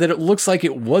pizza that it looks like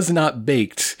it was not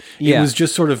baked. Yeah. It was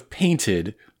just sort of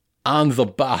painted on the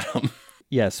bottom.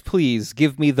 Yes, please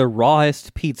give me the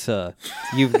rawest pizza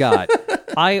you've got.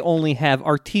 I only have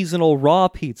artisanal raw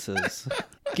pizzas.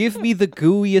 Give me the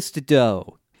gooeyest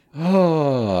dough.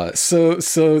 Oh, so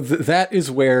that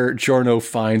is where Giorno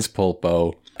finds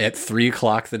Pulpo at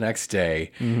 3:00 the next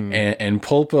day. Mm-hmm. And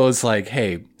Pulpo's like,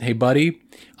 hey, buddy,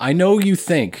 I know you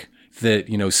think that,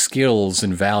 skills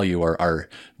and value are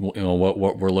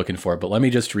what we're looking for, but let me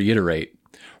just reiterate,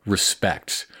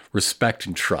 respect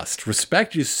and trust.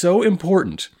 Respect is so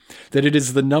important that it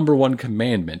is the number one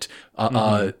commandment.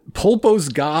 Pulpo's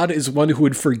God is one who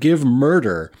would forgive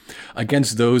murder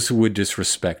against those who would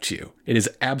disrespect you. It is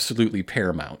absolutely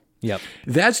paramount. Yep.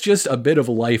 That's just a bit of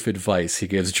life advice he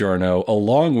gives Giorno,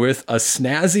 along with a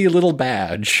snazzy little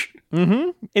badge. Mm-hmm.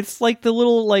 It's like the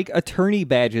little attorney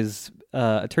badges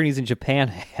attorneys in Japan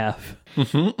have.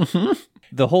 Mm-hmm, mm-hmm.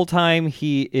 the whole time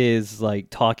he is like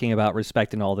talking about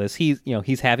respect and all this,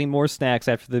 he's having more snacks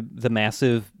after the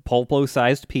massive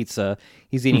Polpo-sized pizza.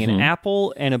 He's eating an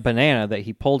apple and a banana that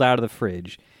he pulled out of the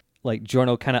fridge. Like,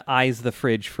 Giorno kind of eyes the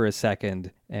fridge for a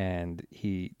second, and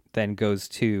he then goes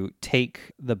to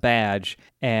take the badge.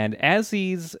 And as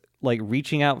he's like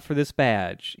reaching out for this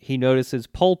badge, he notices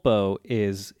Polpo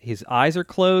his eyes are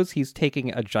closed. He's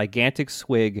taking a gigantic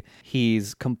swig.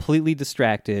 He's completely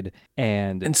distracted.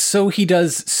 And so he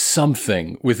does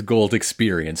something with gold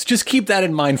experience. Just keep that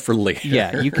in mind for later.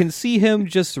 Yeah, you can see him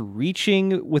just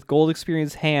reaching with gold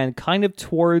experience hand kind of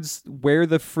towards where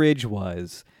the fridge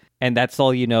was. And that's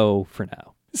all you know for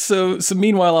now. So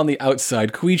meanwhile, on the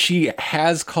outside, Koichi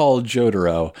has called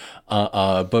Jotaro,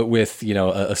 but with,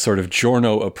 a sort of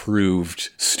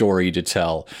Giorno-approved story to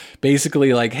tell.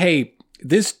 Basically, like, hey,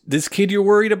 this kid you're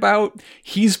worried about,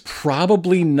 he's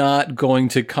probably not going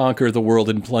to conquer the world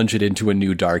and plunge it into a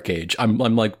new dark age. I'm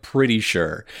like pretty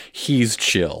sure he's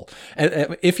chill.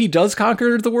 And if he does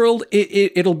conquer the world,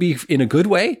 it'll be in a good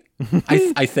way,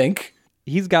 I think.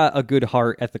 He's got a good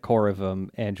heart at the core of him,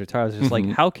 and Jotaro's just like,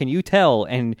 how can you tell?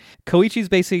 And Koichi's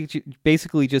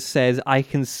basically just says, I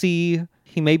can see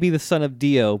he may be the son of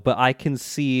Dio, but I can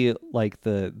see like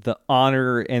the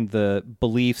honor and the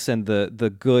beliefs and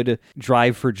the good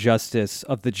drive for justice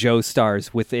of the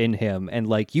Joestars within him. And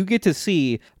like, you get to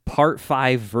see part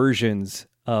 5 versions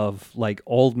of like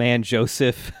old man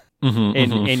Joseph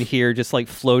in here, just like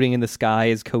floating in the sky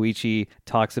as Koichi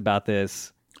talks about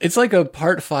this. It's like a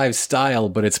part 5 style,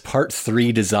 but it's part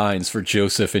 3 designs for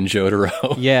Joseph and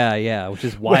Jotaro. Yeah, which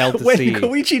is wild to see. When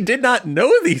Koichi did not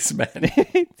know these men.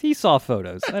 He saw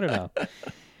photos. I don't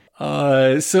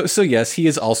know. So yes, he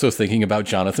is also thinking about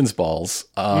Jonathan's balls.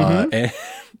 And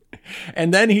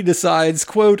then he decides,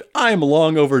 quote, I'm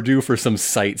long overdue for some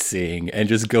sightseeing, and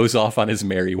just goes off on his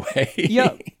merry way.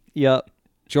 Yep.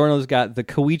 Giorno's got the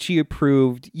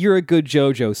Koichi-approved, you're a good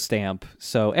JoJo stamp,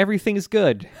 so everything is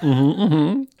good.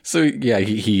 So, yeah,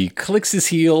 he clicks his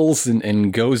heels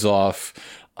and goes off.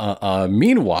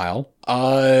 Meanwhile,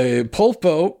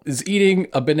 Polpo is eating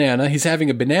a banana. He's having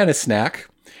a banana snack.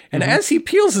 And as he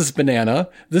peels his banana,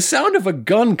 the sound of a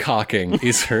gun cocking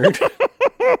is heard.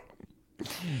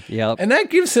 Yep. And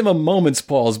that gives him a moment's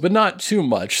pause, but not too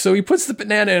much. So he puts the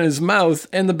banana in his mouth,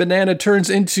 and the banana turns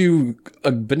into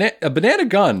a banana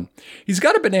gun. He's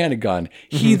got a banana gun.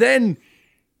 He then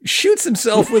shoots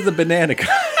himself with a banana gun.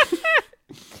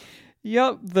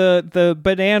 Yep, the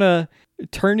banana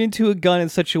turned into a gun in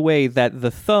such a way that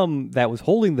the thumb that was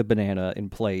holding the banana in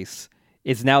place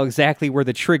is now exactly where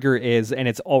the trigger is, and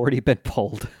it's already been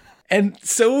pulled. And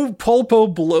so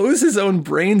Polpo blows his own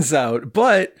brains out,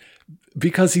 but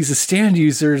because he's a stand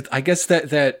user, I guess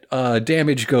that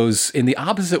damage goes in the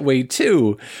opposite way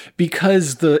too,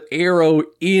 because the arrow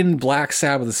in Black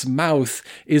Sabbath's mouth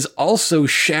is also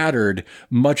shattered,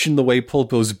 much in the way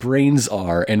Polpo's brains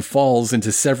are, and falls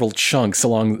into several chunks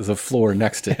along the floor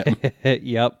next to him.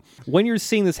 Yep. When you're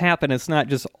seeing this happen, it's not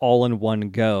just all in one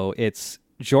go. It's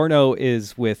Giorno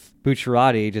is with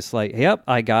Bucciarati, just like, yep,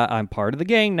 I'm part of the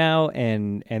gang now,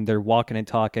 and they're walking and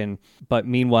talking. But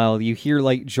meanwhile, you hear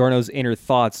like Giorno's inner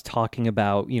thoughts talking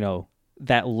about,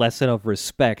 that lesson of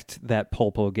respect that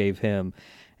Polpo gave him.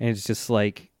 And it's just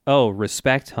like, oh,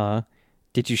 respect, huh?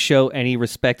 Did you show any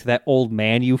respect to that old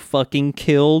man you fucking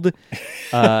killed?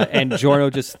 And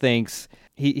Giorno just thinks,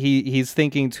 he's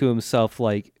thinking to himself,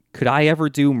 like, could I ever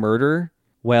do murder?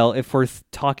 Well, if we're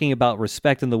talking about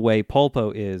respect in the way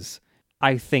Polpo is,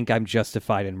 I think I'm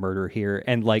justified in murder here.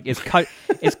 And like,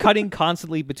 it's cutting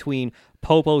constantly between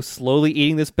Polpo slowly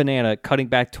eating this banana, cutting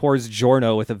back towards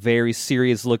Giorno with a very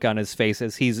serious look on his face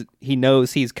as he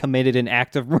knows he's committed an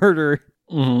act of murder.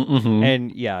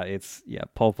 And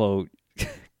Polpo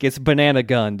gets banana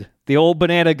gunned. The old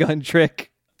banana gun trick.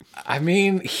 I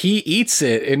mean, he eats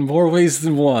it in more ways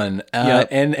than one.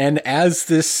 And as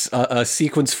this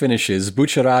sequence finishes,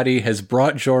 Bucciarati has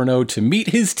brought Giorno to meet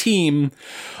his team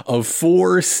of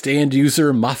 4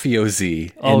 stand-user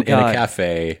mafiosi in a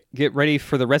cafe. Get ready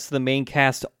for the rest of the main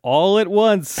cast all at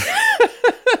once.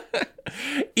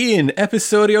 In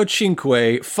Episodio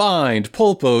 5, Find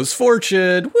Polpo's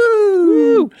Fortune.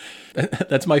 Woo!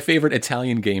 That's my favorite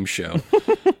Italian game show.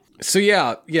 So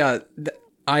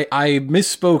I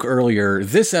misspoke earlier.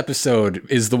 This episode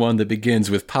is the one that begins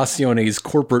with Passione's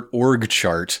corporate org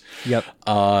chart. Yep.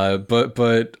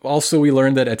 But also we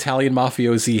learned that Italian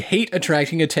mafiosi hate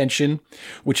attracting attention,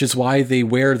 which is why they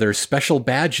wear their special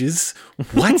badges.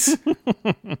 What?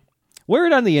 Wear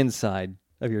it on the inside.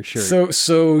 of your shirt.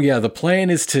 So yeah, the plan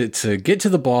is to get to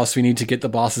the boss. We need to get the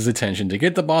boss's attention. To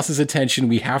get the boss's attention,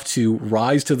 we have to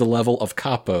rise to the level of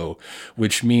capo,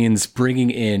 which means bringing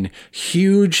in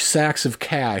huge sacks of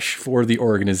cash for the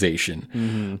organization.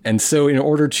 Mm-hmm. And so in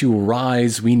order to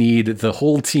rise, we need the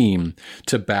whole team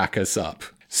to back us up.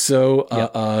 So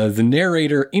the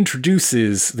narrator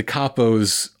introduces the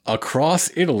capos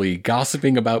across Italy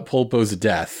gossiping about Polpo's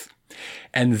death,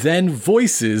 and then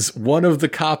voices one of the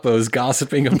capos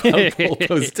gossiping about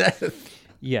Polpo's death.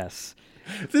 Yes.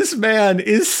 This man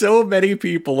is so many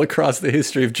people across the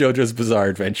history of JoJo's Bizarre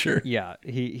Adventure. Yeah,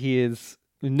 he is.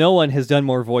 No one has done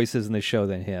more voices in the show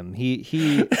than him.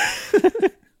 He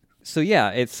So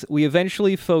yeah, we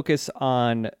eventually focus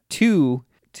on two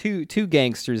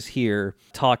gangsters here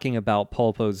talking about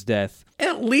Polpo's death.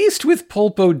 At least with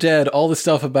Polpo dead, all the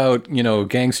stuff about,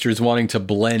 gangsters wanting to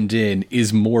blend in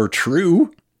is more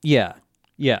true. Yeah.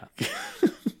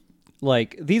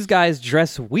 Like, these guys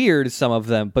dress weird, some of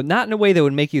them, but not in a way that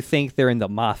would make you think they're in the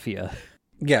mafia.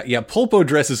 Yeah, Polpo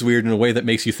dresses weird in a way that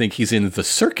makes you think he's in the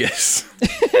circus.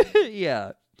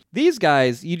 Yeah. These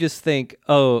guys, you just think,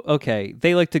 oh, okay,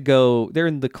 they're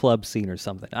in the club scene or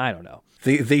something. I don't know.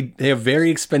 They have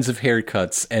very expensive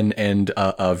haircuts and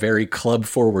very club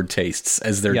forward tastes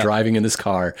as they're driving in this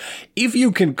car, if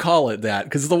you can call it that,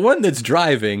 because the one that's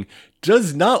driving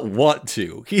does not want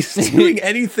to. He's doing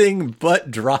anything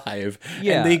but drive,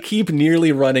 and they keep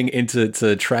nearly running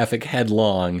into traffic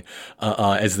headlong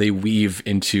as they weave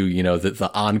into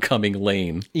the oncoming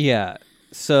lane. Yeah.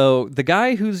 So the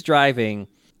guy who's driving,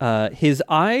 his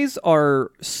eyes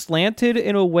are slanted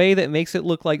in a way that makes it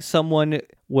look like someone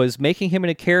was making him in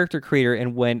a character creator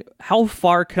and went, how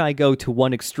far can I go to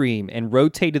one extreme, and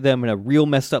rotated them in a real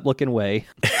messed up looking way.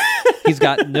 He's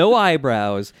got no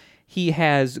eyebrows. He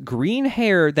has green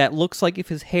hair that looks like if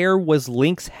his hair was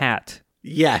Link's hat.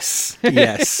 Yes.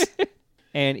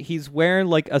 And he's wearing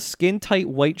like a skin-tight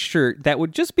white shirt that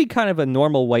would just be kind of a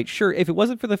normal white shirt if it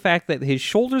wasn't for the fact that his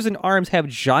shoulders and arms have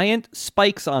giant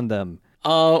spikes on them.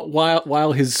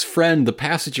 While his friend, the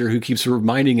passenger who keeps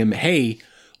reminding him, hey,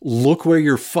 look where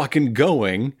you're fucking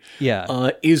going,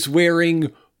 is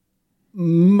wearing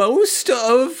most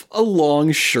of a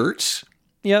long shirt.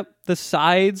 Yep, the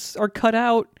sides are cut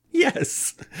out.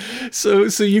 Yes, so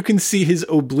you can see his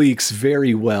obliques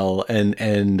very well, and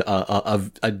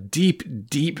a deep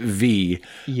V,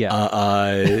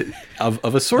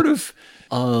 of a sort of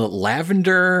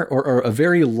lavender or a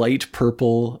very light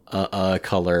purple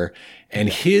color, and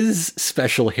his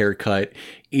special haircut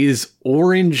is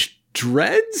orange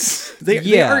dreads.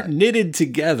 They aren't knitted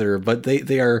together, but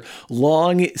they are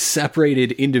long,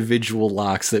 separated individual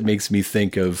locks that makes me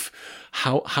think of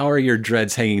how are your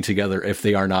dreads hanging together if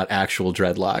they are not actual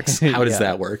dreadlocks? How does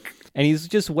that work? And he's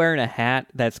just wearing a hat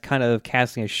that's kind of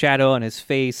casting a shadow on his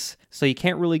face, so you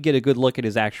can't really get a good look at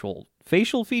his actual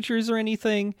facial features or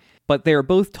anything. But they're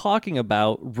both talking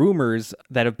about rumors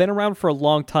that have been around for a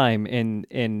long time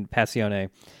in Passione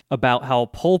about how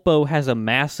Polpo has a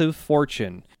massive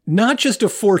fortune. Not just a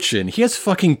fortune, he has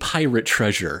fucking pirate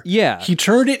treasure. Yeah. He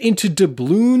turned it into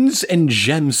doubloons and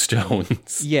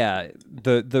gemstones. Yeah,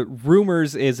 the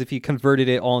rumors is if you converted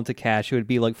it all into cash, it would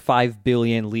be like 5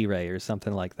 billion lire or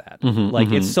something like that.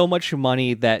 It's so much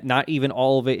money that not even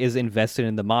all of it is invested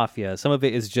in the mafia. Some of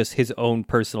it is just his own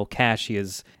personal cash he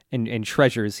is and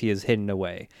treasures he has hidden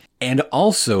away. And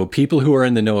also, people who are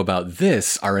in the know about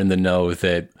this are in the know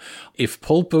that if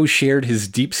Polpo shared his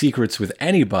deep secrets with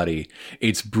anybody,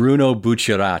 it's Bruno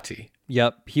Bucciarati.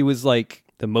 Yep, he was like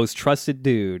the most trusted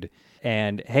dude.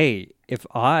 And hey, if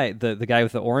the guy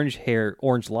with the orange hair,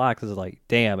 orange locks is like,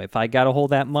 damn, if I got a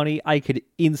hold of that money, I could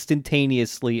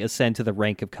instantaneously ascend to the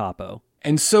rank of capo.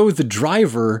 And so the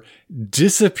driver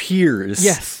disappears.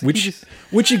 Yes.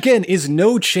 Which again is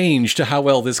no change to how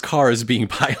well this car is being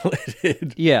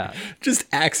piloted. Yeah. Just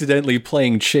accidentally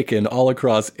playing chicken all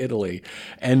across Italy.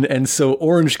 And so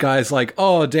Orange Guy's like,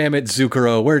 oh, damn it,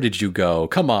 Zucchero, where did you go?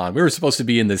 Come on, we were supposed to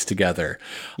be in this together.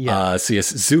 Yeah. So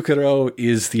yes, Zucchero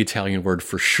is the Italian word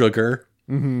for sugar.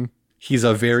 Mm-hmm. He's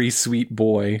a very sweet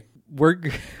boy. We're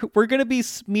going to be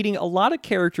meeting a lot of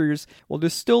characters. Well,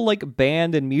 there's still like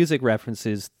band and music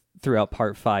references throughout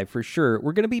part 5 for sure.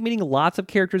 We're going to be meeting lots of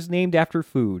characters named after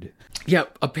food. Yeah,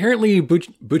 apparently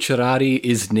Bucciarati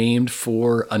is named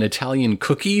for an Italian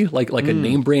cookie, like a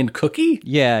name brand cookie.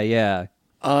 Yeah.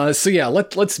 So yeah,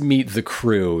 let's meet the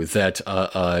crew that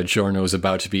Giorno is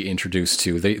about to be introduced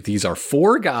to. These are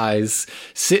 4 guys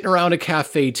sitting around a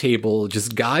cafe table,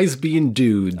 just guys being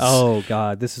dudes. Oh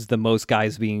god, this is the most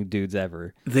guys being dudes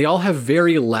ever. They all have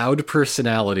very loud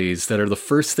personalities that are the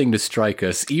first thing to strike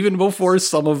us, even before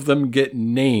some of them get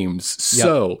names. Yep.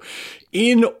 So,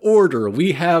 In order,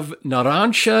 we have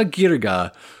Narancia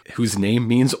Girga, whose name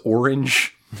means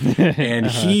orange. And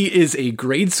he is a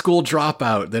grade school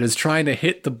dropout that is trying to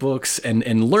hit the books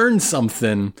and learn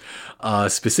something,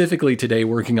 specifically today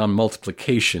working on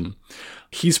multiplication.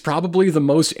 He's probably the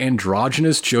most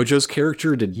androgynous JoJo's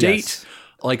character to date. Yes.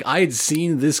 Like, I had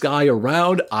seen this guy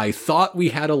around. I thought we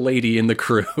had a lady in the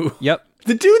crew. Yep.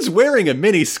 The dude's wearing a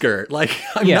miniskirt. Like,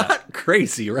 I'm not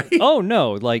crazy, right? Oh,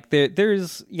 no. Like,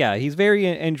 he's very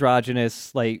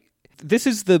androgynous. Like, this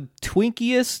is the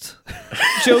twinkiest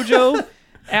JoJo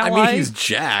ally. I mean, he's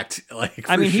jacked. Like,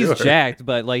 he's jacked,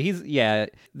 but, like,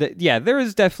 there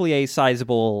is definitely a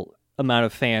sizable amount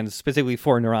of fans, specifically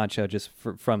for Narancia, just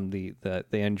from the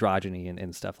androgyny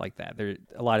and stuff like that. There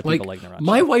a lot of people like Narancia.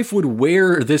 My wife would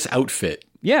wear this outfit.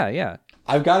 Yeah.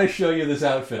 I've got to show you this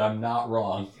outfit. I'm not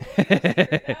wrong.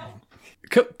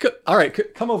 All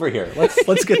right, come over here.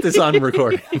 Let's get this on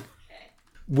recording.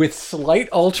 With slight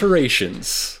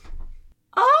alterations.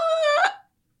 I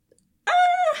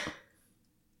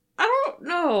don't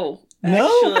know. No?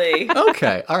 Actually.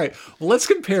 Okay, all right. Well, let's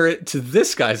compare it to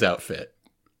this guy's outfit.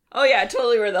 Oh yeah, I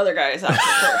totally wear the other guy's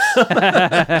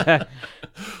outfit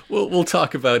first. We'll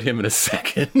talk about him in a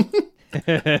second.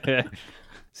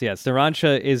 So yeah,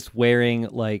 Narancia is wearing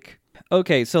like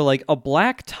a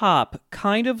black top,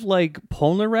 kind of like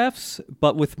Polnareff's,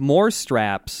 but with more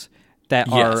straps that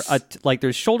are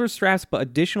there's shoulder straps, but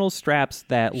additional straps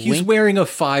that He's wearing a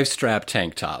 5-strap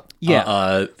tank top.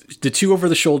 Yeah, the 2 over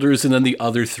the shoulders, and then the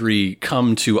other 3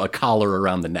 come to a collar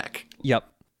around the neck. Yep,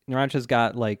 Narancia's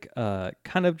got like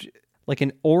kind of like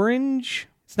an orange.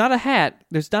 It's not a hat.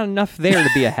 There's not enough there to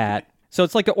be a hat. So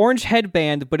it's like an orange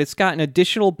headband, but it's got an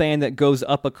additional band that goes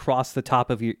up across the top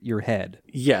of your head.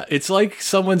 Yeah, it's like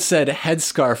someone said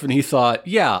headscarf, and he thought,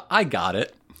 yeah, I got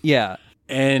it. Yeah.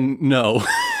 And no.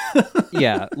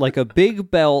 Yeah, like a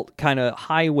big belt, kind of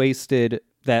high-waisted,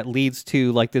 that leads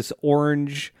to like this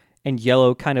orange and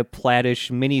yellow kind of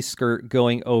plaidish mini skirt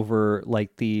going over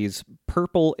like these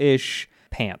purple-ish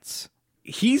pants.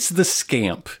 He's the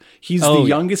scamp. He's the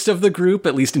youngest of the group,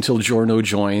 at least until Giorno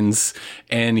joins,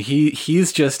 and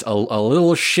he's just a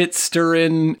little shit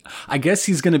stirring. I guess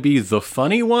he's going to be the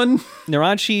funny one.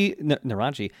 Narancia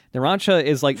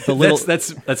is like the little.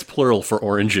 That's plural for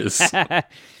oranges.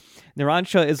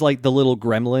 Narancia is like the little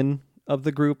gremlin of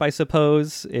the group, I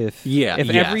suppose. If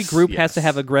every group has to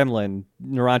have a gremlin,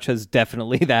 Narancia's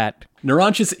definitely that.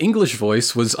 Narancia's English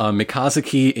voice was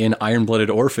Mikazuki in Iron-Blooded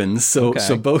Orphans, so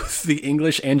both the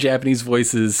English and Japanese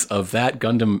voices of that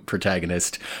Gundam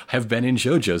protagonist have been in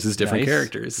JoJo's as different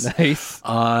characters. Nice.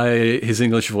 His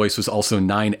English voice was also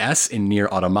 9S in Nier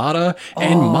Automata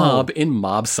and Mob in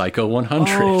Mob Psycho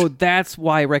 100. Oh, that's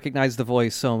why I recognize the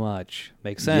voice so much.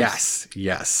 Makes sense.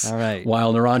 Yes. All right.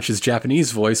 While Narancia's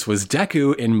Japanese voice was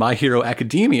Deku in My Hero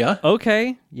Academia.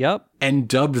 Okay, yep. And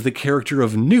dubbed the character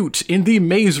of Newt in the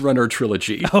Maze Runner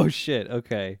trilogy. Oh, shit,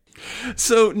 okay.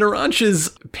 So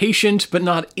Narancia's patient, but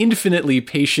not infinitely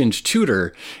patient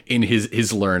tutor in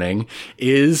his learning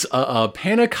is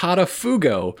Panacotta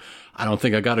Fugo. I don't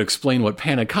think I got to explain what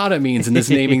Panacotta means in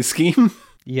this naming scheme.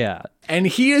 Yeah. And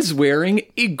he is wearing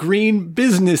a green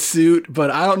business suit,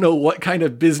 but I don't know what kind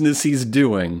of business he's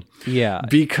doing. Yeah.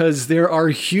 Because there are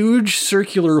huge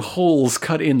circular holes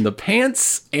cut in the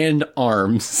pants and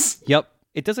arms. Yep.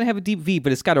 It doesn't have a deep V,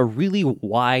 but it's got a really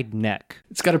wide neck.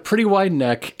 It's got a pretty wide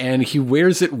neck, and he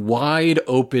wears it wide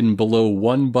open below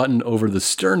one button over the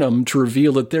sternum to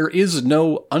reveal that there is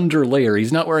no underlayer.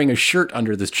 He's not wearing a shirt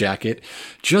under this jacket,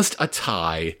 just a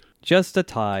tie. Just a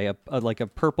tie, like a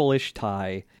purplish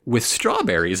tie. With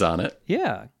strawberries on it.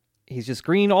 Yeah. He's just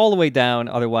green all the way down.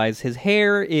 Otherwise, his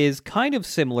hair is kind of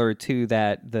similar to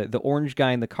the orange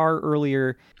guy in the car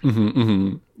earlier.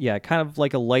 Yeah, kind of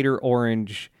like a lighter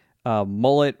orange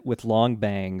mullet with long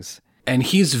bangs. And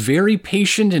he's very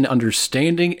patient and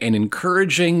understanding and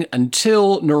encouraging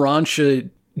until Narancia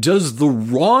does the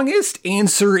wrongest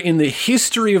answer in the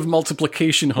history of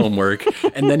multiplication homework,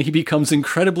 and then he becomes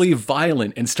incredibly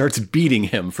violent and starts beating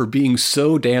him for being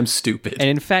so damn stupid. And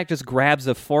in fact, just grabs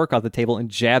a fork off the table and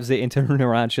jabs it into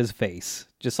Narancia's face.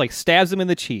 Just like stabs him in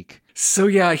the cheek. So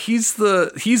yeah, he's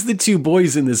the 2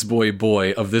 boys in this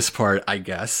boy of this part, I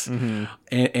guess. Mm-hmm.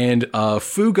 And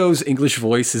Fugo's English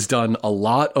voice has done a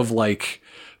lot of like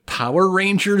Power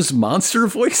Rangers monster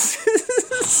voices.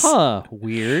 Huh,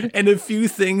 weird. And a few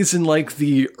things in like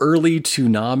the early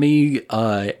Toonami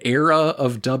era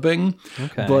of dubbing.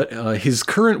 Okay. But his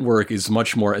current work is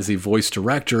much more as a voice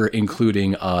director,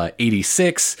 including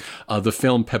 86, the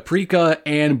film Paprika,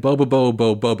 and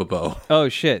Bobobo. Oh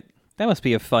shit. That must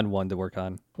be a fun one to work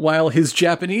on. While his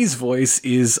Japanese voice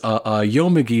is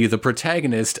Yomugi, the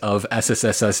protagonist of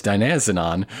SSSS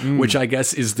Dynazenon, which I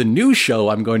guess is the new show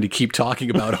I'm going to keep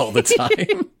talking about all the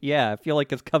time. Yeah, I feel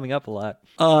like it's coming up a lot.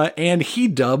 And he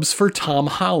dubs for Tom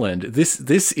Holland. This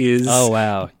is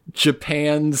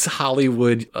Japan's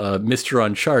Hollywood Mr.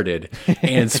 Uncharted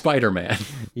and Spider-Man.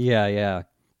 Yeah.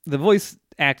 The voice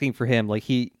acting for him, like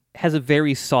he has a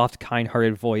very soft,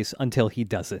 kind-hearted voice until he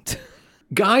doesn't.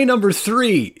 Guy number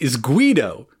 3 is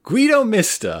Guido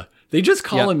Mista. They just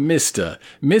call him Mista.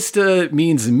 Mista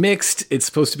means mixed. It's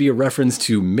supposed to be a reference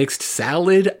to mixed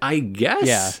salad, I guess?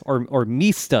 Yeah, or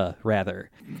mista, rather.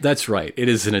 That's right. It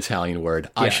is an Italian word.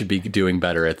 Yeah. I should be doing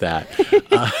better at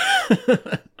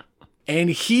that. And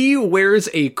he wears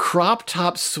a crop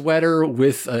top sweater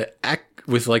with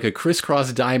like a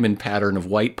crisscross diamond pattern of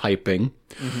white piping,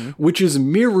 which is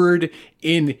mirrored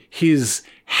in his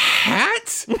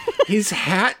hat. His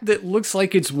hat that looks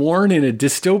like it's worn in a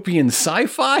dystopian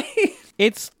sci-fi.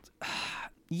 It's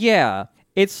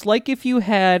like if you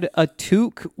had a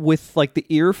toque with like the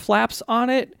ear flaps on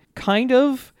it, kind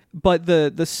of, but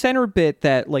the center bit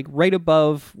that like right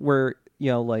above where,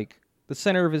 like the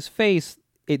center of his face,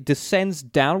 it descends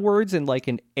downwards in like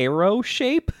an arrow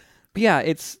shape. But yeah,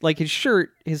 it's like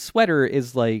his sweater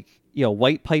is like,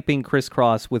 white piping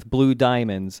crisscross with blue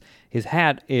diamonds. His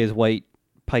hat is white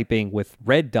piping with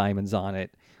red diamonds on it,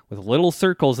 with little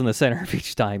circles in the center of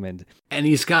each diamond. And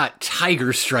he's got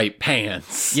tiger stripe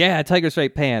pants. Yeah, tiger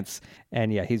stripe pants.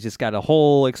 And yeah, he's just got a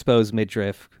whole exposed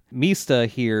midriff. Mista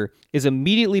here is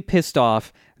immediately pissed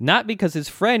off, not because his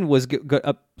friend was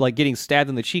getting stabbed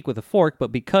in the cheek with a fork,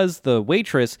 but because the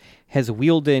waitress has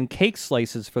wheeled in cake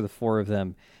slices for the 4 of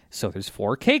them. So there's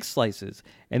 4 cake slices.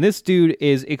 And this dude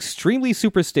is extremely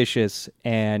superstitious,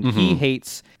 and he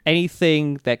hates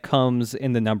anything that comes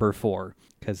in the number 4.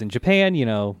 Because in Japan,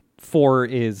 4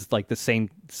 is like the same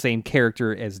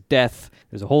character as death.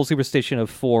 There's a whole superstition of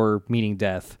 4 meaning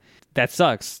death. That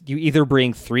sucks. You either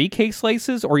bring 3 cake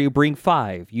slices or you bring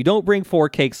 5. You don't bring 4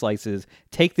 cake slices.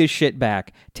 Take this shit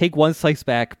back. Take 1 slice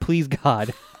back, please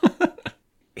God.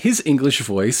 His English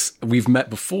voice, we've met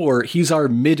before. He's our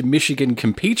mid-Michigan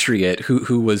compatriot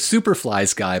who was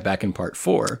Superfly's guy back in part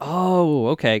 4. Oh,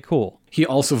 okay, cool. He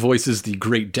also voices the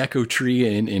Great Deku Tree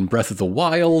in Breath of the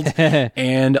Wild,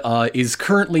 and is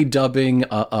currently dubbing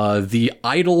the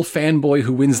idol fanboy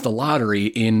who wins the lottery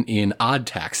in Odd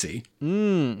Taxi.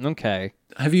 Okay.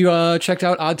 Have you checked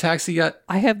out Odd Taxi yet?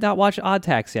 I have not watched Odd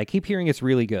Taxi. I keep hearing it's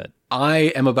really good.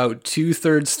 I am about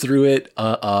 2/3 through it,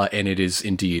 and it is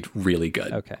indeed really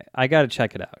good. Okay, I gotta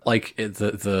check it out. Like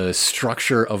the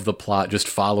structure of the plot, just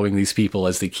following these people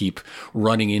as they keep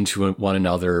running into one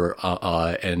another,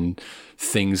 and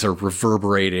things are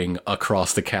reverberating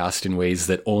across the cast in ways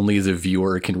that only the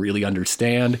viewer can really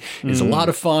understand. It's a lot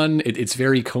of fun. It's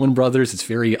very Coen Brothers. It's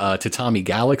very Tatami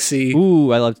Galaxy.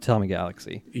 Ooh, I love Tatami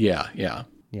Galaxy. Yeah.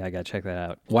 Yeah, I gotta check that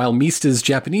out. While Mista's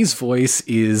Japanese voice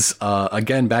is,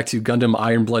 again, back to Gundam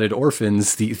Iron-Blooded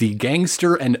Orphans, the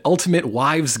gangster and ultimate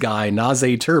wives guy,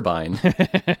 Naze Turbine.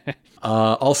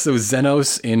 Also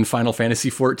Xenos in Final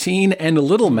Fantasy XIV, and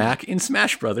Little Mac in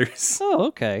Smash Brothers. Oh,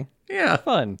 okay. Yeah.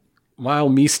 Fun. While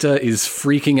Mista is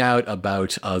freaking out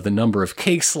about the number of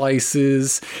cake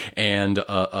slices, and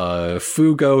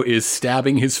Fugo is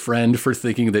stabbing his friend for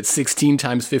thinking that 16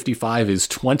 times 55 is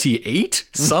 28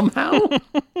 somehow.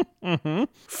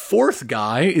 Fourth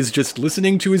guy is just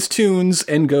listening to his tunes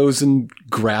and goes and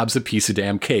grabs a piece of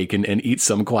damn cake and eats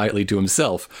some quietly to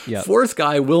himself. Yep. Fourth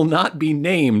guy will not be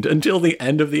named until the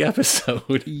end of the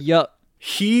episode. Yup.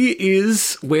 He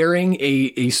is wearing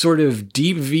a sort of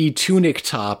deep V tunic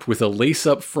top with a lace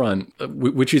up front,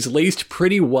 which is laced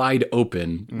pretty wide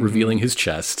open, revealing his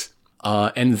chest.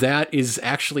 And that is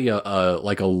actually a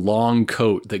long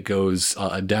coat that goes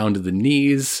down to the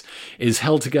knees, is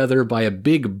held together by a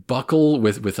big buckle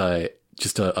with a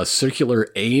circular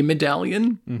A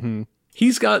medallion.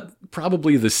 He's got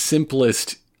probably the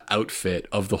simplest outfit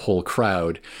of the whole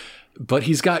crowd, but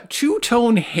he's got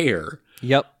two-tone hair.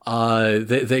 Yep.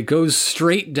 That goes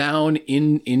straight down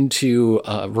into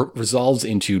resolves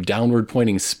into downward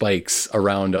pointing spikes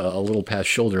around a little past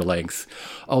shoulder length.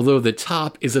 Although the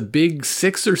top is a big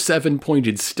 6 or 7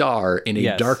 pointed star in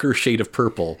a darker shade of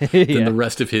purple than the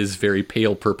rest of his very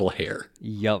pale purple hair.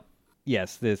 Yep.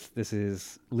 Yes, this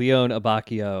is Leon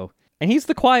Abacchio, and he's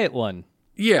the quiet one.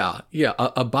 Yeah.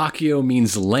 Abacchio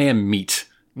means lamb meat.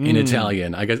 In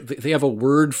Italian, I guess they have a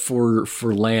word for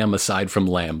lamb aside from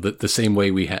lamb. The same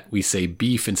way we say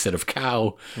beef instead of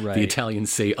cow. Right. The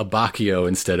Italians say abbacchio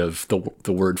instead of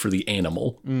the word for the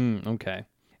animal. Okay.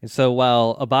 And so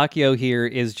while Abacchio here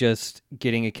is just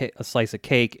getting a slice of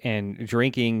cake and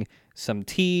drinking some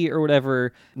tea or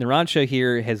whatever, Narancia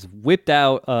here has whipped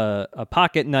out a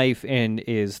pocket knife and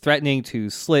is threatening to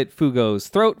slit Fugo's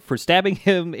throat for stabbing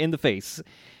him in the face.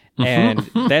 And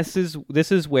this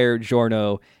is where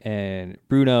Giorno and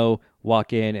Bruno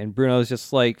walk in, and Bruno's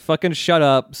just like, fucking shut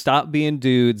up, stop being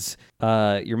dudes.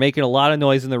 You're making a lot of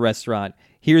noise in the restaurant.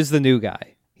 Here's the new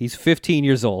guy. He's 15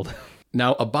 years old.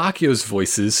 Now, Abacchio's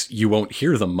voices, you won't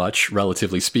hear them much,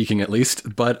 relatively speaking at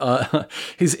least, but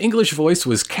his English voice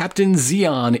was Captain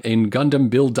Zeon in Gundam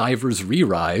Build Divers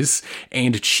Re-Rise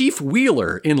and Chief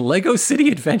Wheeler in Lego City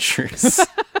Adventures.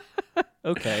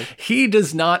 Okay. He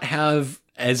does not have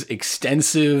as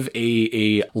extensive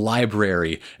a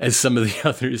library as some of the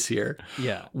others here.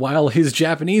 Yeah. While his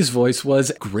Japanese voice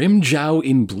was Grimjow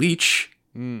in Bleach.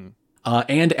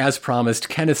 And as promised,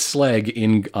 Kenneth Slegg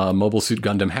in Mobile Suit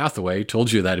Gundam Hathaway,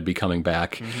 told you that'd be coming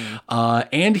back.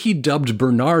 And he dubbed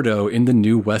Bernardo in the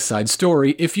new West Side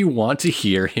Story if you want to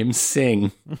hear him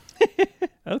sing.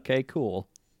 Okay, cool.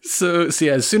 So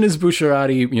yeah, as soon as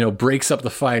Bucciarati, breaks up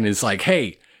the fight and is like,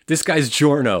 hey, this guy's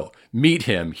Giorno, meet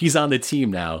him. He's on the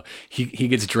team now. He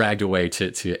gets dragged away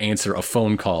to answer a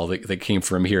phone call that came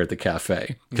from here at the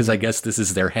cafe. Because I guess this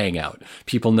is their hangout.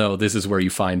 People know this is where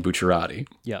you find Bucciarati.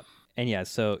 Yep. And yeah,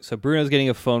 so Bruno's getting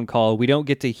a phone call. We don't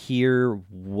get to hear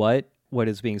what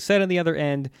is being said on the other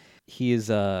end. He is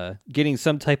getting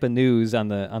some type of news on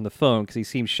the phone because he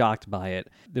seems shocked by it.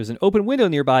 There's an open window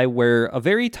nearby where a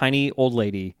very tiny old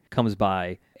lady comes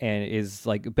by and is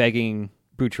like begging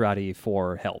Bucciarati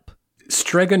for help.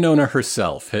 Stregonona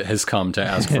herself has come to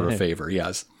ask for a favor,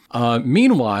 yes.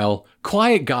 Meanwhile,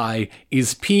 Quiet Guy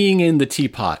is peeing in the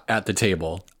teapot at the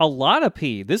table. A lot of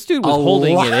pee. This dude was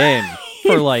holding it in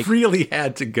for like... really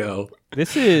had to go.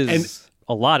 This is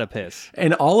a lot of piss.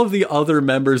 And all of the other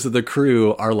members of the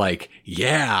crew are like,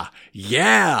 yeah,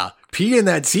 pee in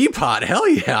that teapot. Hell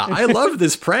yeah. I love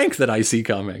this prank that I see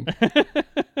coming.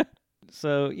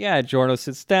 So yeah, Giorno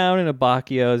sits down and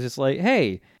Abacchio is just like,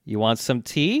 hey, you want some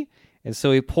tea? And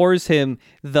so he pours him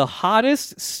the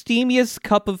hottest, steamiest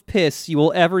cup of piss you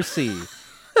will ever see.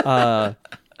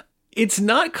 It's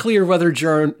not clear whether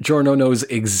Giorno knows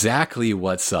exactly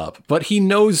what's up, but he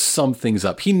knows something's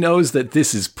up. He knows that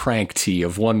this is prank tea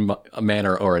of one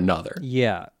manner or another.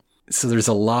 Yeah. So there's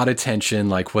a lot of tension,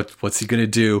 like what's he going to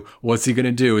do? What's he going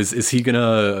to do? Is he going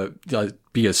to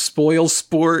be a spoil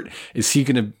sport? Is he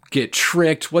going to get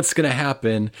tricked? What's going to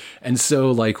happen? And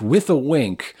so like with a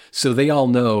wink, so they all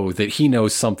know that he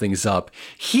knows something's up,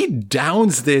 he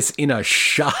downs this in a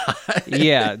shot.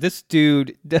 Yeah, this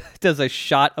dude does a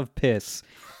shot of piss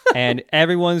and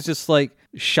everyone's just like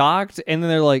shocked. And then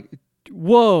they're like,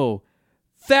 whoa,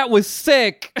 that was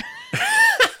sick.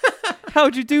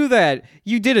 How'd you do that?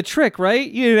 You did a trick, right?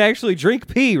 You didn't actually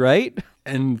drink pee, right?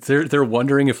 And they're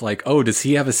wondering if like, oh, does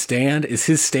he have a stand? Is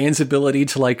his stand's ability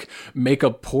to like make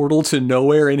a portal to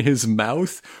nowhere in his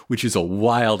mouth, which is a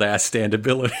wild ass stand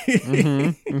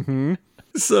ability.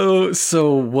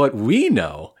 So what we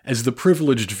know as the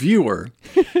privileged viewer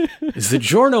is that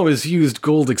Giorno has used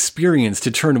Gold Experience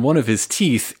to turn one of his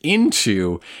teeth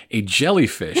into a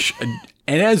jellyfish.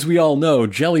 And as we all know,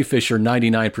 jellyfish are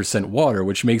 99% water,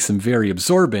 which makes them very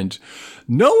absorbent.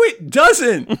 No, it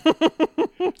doesn't.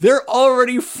 They're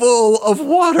already full of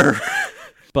water.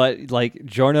 But like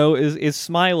Giorno is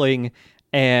smiling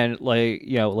and like,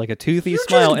 like a toothy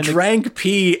smile. You just drank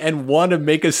pee and want to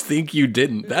make us think you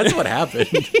didn't. That's what happened.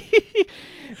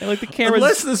 And like the camera,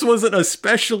 unless this wasn't a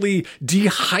specially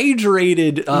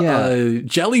dehydrated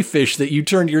jellyfish that you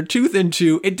turned your tooth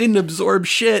into, it didn't absorb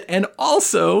shit. And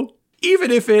also,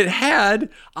 even if it had,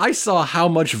 I saw how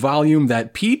much volume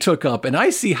that pee took up, and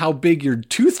I see how big your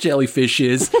tooth jellyfish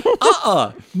is.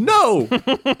 No,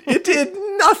 it did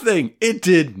nothing. It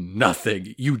did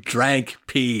nothing. You drank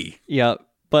pee. Yeah,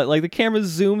 but like the camera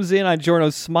zooms in on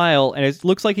Giorno's smile, and it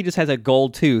looks like he just has a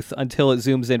gold tooth until it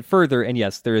zooms in further, and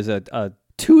yes, there is a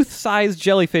tooth-sized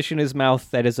jellyfish in his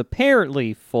mouth that is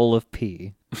apparently full of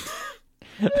pee.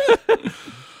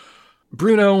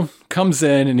 Bruno comes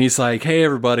in and he's like, hey,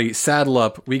 everybody, saddle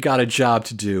up. We got a job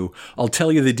to do. I'll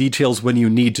tell you the details when you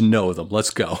need to know them. Let's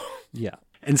go. Yeah.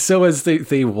 And so as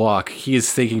they walk, he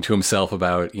is thinking to himself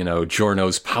about,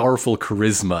 Giorno's powerful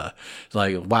charisma.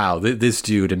 Like, wow, this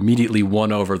dude immediately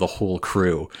won over the whole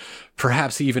crew.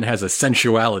 Perhaps he even has a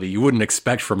sensuality you wouldn't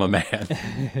expect from a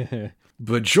man.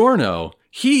 But Giorno,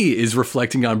 he is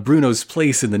reflecting on Bruno's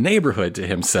place in the neighborhood to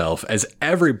himself as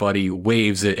everybody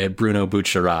waves at Bruno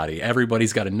Bucciarati.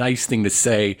 Everybody's got a nice thing to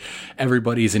say.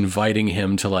 Everybody's inviting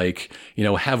him to, like, you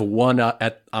know, have one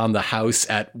on the house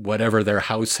at whatever their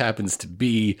house happens to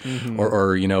be,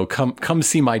 or you know, come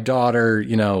see my daughter,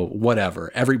 you know,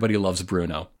 whatever. Everybody loves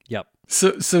Bruno. Yep.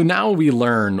 So now we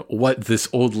learn what this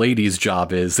old lady's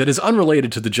job is that is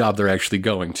unrelated to the job they're actually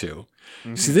going to.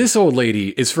 See, this old lady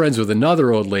is friends with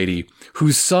another old lady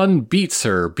whose son beats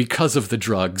her because of the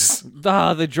drugs.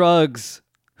 The drugs.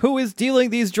 Who is dealing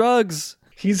these drugs?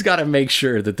 He's got to make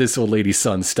sure that this old lady's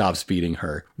son stops beating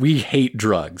her. We hate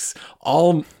drugs.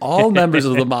 All members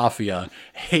of the mafia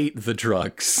hate the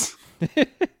drugs.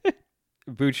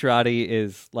 Bucciarati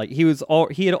is like,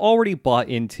 he had already bought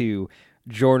into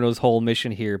Giorno's whole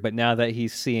mission here, but now that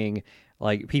he's seeing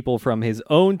like people from his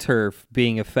own turf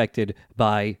being affected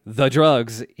by the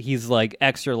drugs, he's like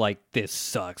extra like, this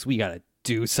sucks. We gotta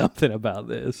do something about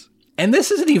this. And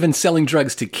this isn't even selling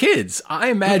drugs to kids. I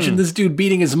imagine this dude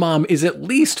beating his mom is at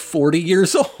least 40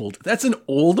 years old. That's an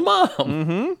old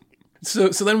mom. So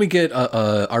then we get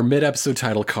our mid-episode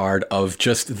title card of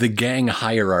just the gang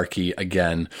hierarchy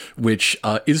again, which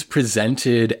is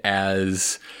presented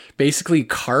as basically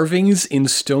carvings in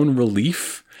stone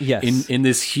relief. Yes. In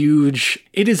this huge,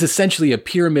 it is essentially a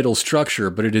pyramidal structure,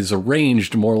 but it is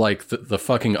arranged more like the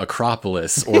fucking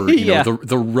Acropolis or Yeah.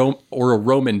 know or a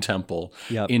Roman temple.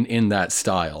 Yep. In that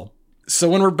style. So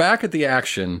when we're back at the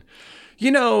action, you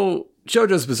know,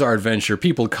 JoJo's Bizarre Adventure,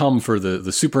 people come for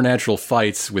the supernatural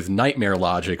fights with nightmare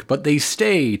logic, but they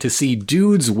stay to see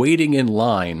dudes waiting in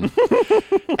line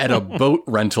at a boat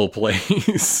rental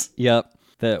place. Yep.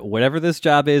 Whatever this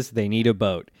job is, they need a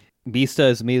boat. Mista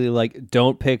is immediately like,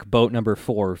 don't pick boat number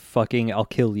 4. Fucking, I'll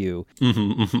kill you.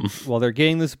 While they're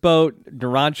getting this boat,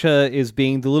 Narancia is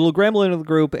being the little gremlin of the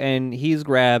group, and he's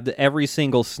grabbed every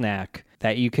single snack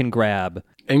that you can grab.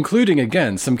 Including,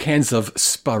 again, some cans of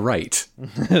Sprite.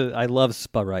 I love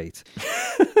Sprite.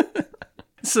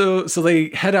 So they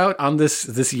head out on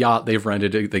this yacht they've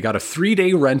rented. They got a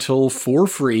 3-day rental for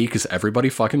free because everybody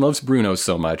fucking loves Bruno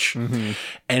so much.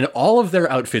 And all of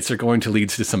their outfits are going to lead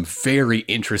to some very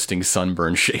interesting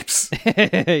sunburn shapes.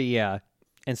 Yeah.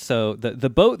 And so the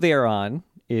boat they are on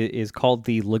is called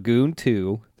the Lagoon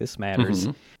 2. This matters.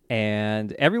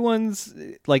 And everyone's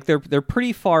like, they're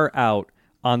pretty far out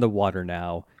on the water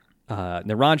now.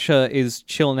 Narancia is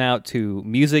chilling out to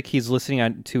music. He's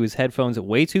listening to his headphones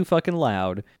way too fucking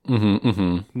loud.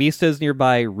 Mista's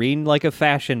nearby reading like a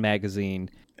fashion magazine.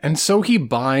 And so he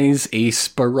buys a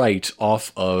Sprite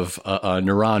off of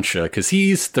Narancia because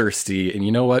he's thirsty. And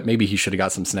you know what? Maybe he should have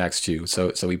got some snacks too.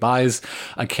 So he buys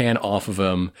a can off of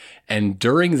him. And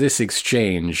during this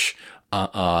exchange,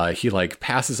 he like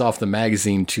passes off the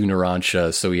magazine to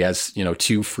Narancia, so he has, you know,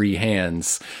 2 free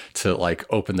hands to like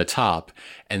open the top.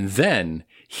 And then,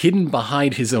 hidden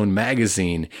behind his own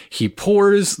magazine, he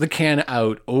pours the can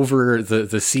out over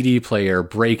the CD player,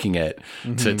 breaking it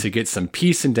to get some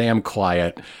peace and damn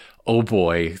quiet. Oh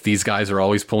boy, these guys are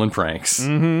always pulling pranks.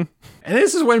 And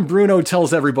this is when Bruno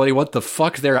tells everybody what the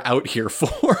fuck they're out here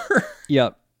for.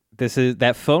 Yep. This is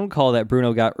that phone call that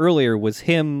Bruno got earlier was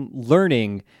him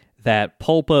learning that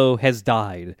Pulpo has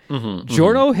died.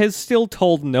 Giorno has still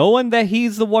told no one that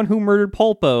he's the one who murdered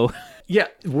Pulpo. Yeah,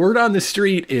 word on the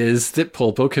street is that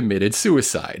Pulpo committed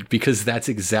suicide because that's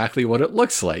exactly what it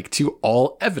looks like to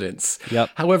all evidence. Yep.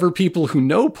 However, people who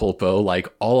know Pulpo,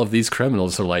 like all of these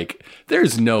criminals, are like,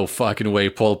 there's no fucking way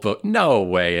Pulpo, no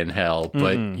way in hell.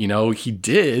 But, you know, he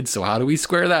did, so how do we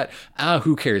square that?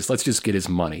 Who cares? Let's just get his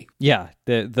money. Yeah,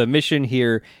 the mission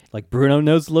here, like Bruno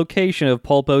knows the location of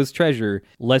Pulpo's treasure.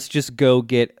 Let's just go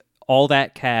get all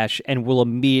that cash and we'll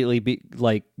immediately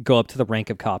go up to the rank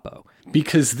of capo.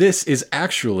 Because this is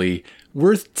actually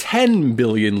worth 10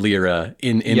 billion lira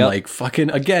in like fucking,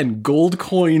 again, gold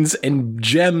coins and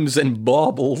gems and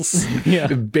baubles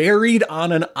buried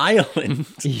on an island.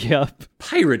 Yep.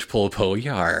 Pirate Pulpo,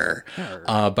 yar.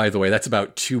 By the way, that's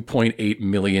about 2.8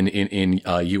 million in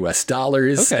US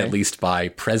dollars, at least by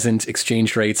present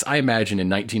exchange rates. I imagine in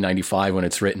 1995 when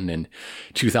it's written and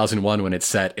 2001 when it's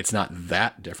set, it's not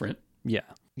that different. Yeah.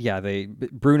 Yeah,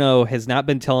 Bruno has not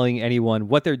been telling anyone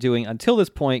what they're doing until this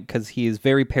point because he is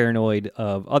very paranoid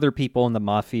of other people in the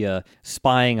mafia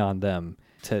spying on them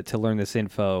to learn this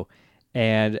info.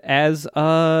 And as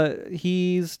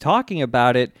he's talking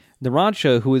about it,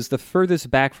 Narancia, who is the furthest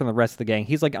back from the rest of the gang,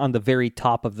 he's like on the very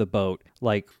top of the boat,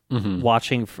 like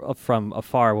watching from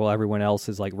afar while everyone else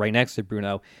is like right next to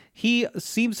Bruno. He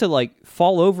seems to like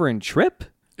fall over and trip.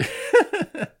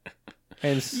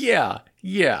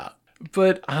 Yeah.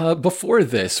 But before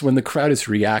this, when the crowd is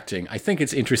reacting, I think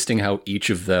it's interesting how each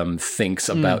of them thinks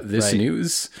about this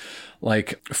news.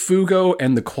 Like, Fugo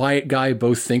and the quiet guy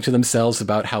both think to themselves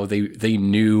about how they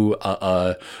knew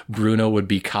Bruno would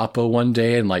be capo one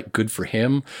day, and, like, good for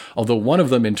him. Although one of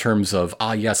them in terms of,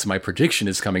 yes, my prediction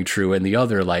is coming true, and the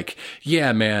other, like,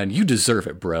 yeah, man, you deserve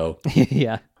it, bro.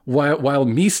 Yeah. While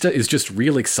Mista is just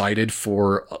real excited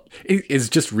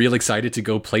to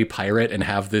go play pirate and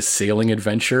have this sailing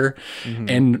adventure.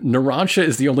 And Narancia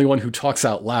is the only one who talks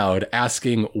out loud,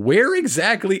 asking, where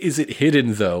exactly is it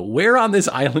hidden, though? Where on this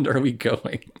island are we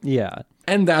going? Yeah.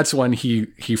 And that's when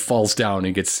he falls down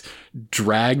and gets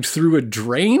dragged through a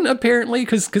drain, apparently,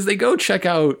 because they go check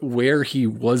out where he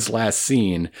was last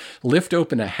seen, lift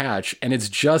open a hatch, and it's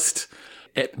just...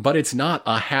 but it's not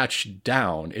a hatch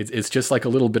down. It's just like a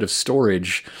little bit of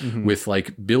storage with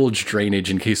like bilge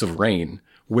drainage in case of rain.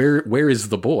 Where is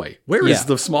the boy? Where is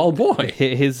the small boy?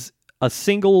 A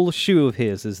single shoe of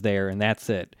his is there, and that's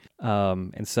it.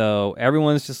 And so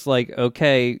everyone's just like,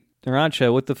 okay,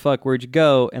 Narancia, what the fuck? Where'd you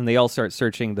go? And they all start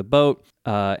searching the boat.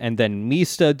 And then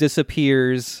Mista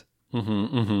disappears.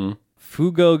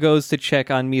 Fugo goes to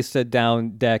check on Mista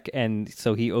down deck, and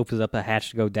so he opens up a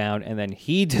hatch to go down, and then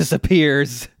he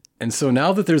disappears. And so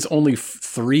now that there's only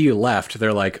 3 left,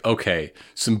 they're like, okay,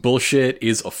 some bullshit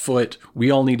is afoot. We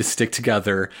all need to stick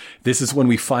together. This is when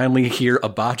we finally hear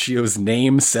Abbacchio's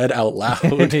name said out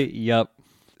loud. Yep.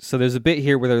 So there's a bit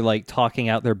here where they're like talking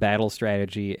out their battle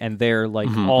strategy, and they're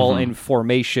like all in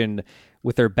formation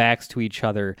with their backs to each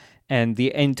other. And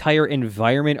the entire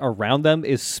environment around them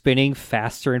is spinning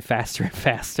faster and faster and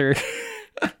faster.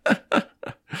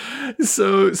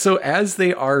 So as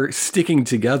they are sticking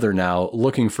together now,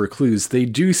 looking for clues, they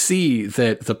do see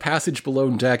that the passage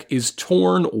below deck is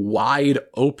torn wide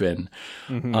open.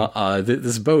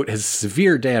 This boat has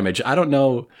severe damage. I don't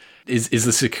know. Is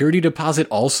the security deposit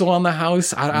also on the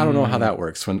house? I don't know how that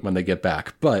works when they get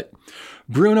back. But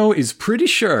Bruno is pretty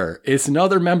sure it's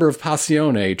another member of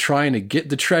Passione trying to get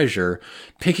the treasure,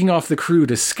 picking off the crew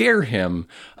to scare him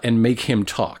and make him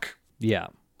talk. Yeah.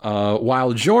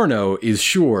 While Giorno is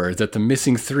sure that the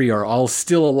missing 3 are all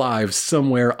still alive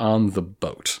somewhere on the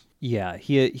boat. Yeah,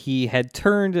 he had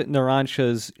turned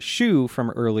Narancia's shoe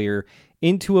from earlier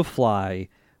into a fly,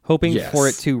 hoping for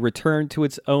it to return to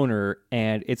its owner,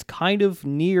 and it's kind of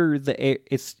near the air.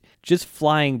 It's just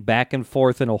flying back and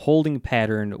forth in a holding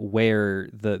pattern where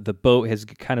the boat has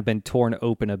kind of been torn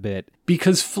open a bit.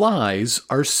 Because flies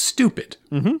are stupid.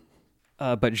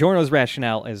 But Giorno's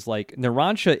rationale is like,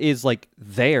 Narancia is like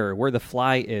there where the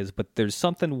fly is, but there's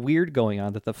something weird going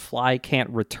on that the fly can't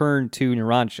return to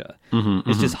Narancia.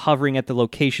 It's just hovering at the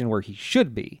location where he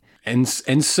should be. And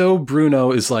so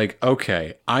Bruno is like,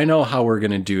 okay, I know how we're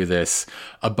going to do this.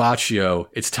 Abbacchio,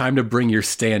 it's time to bring your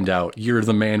stand out. You're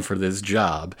the man for this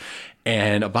job.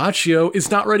 And Abbacchio is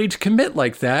not ready to commit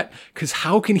like that, because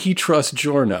how can he trust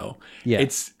Giorno? Yeah.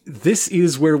 This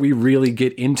is where we really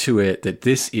get into it, that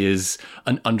this is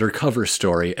an undercover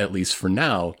story, at least for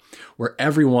now, where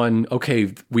everyone,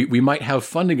 okay, we might have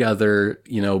fun together,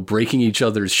 breaking each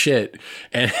other's shit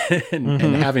and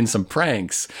having some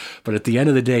pranks, but at the end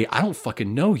of the day, I don't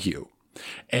fucking know you.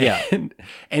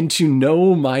 And to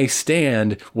know my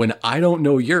stand when I don't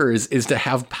know yours is to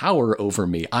have power over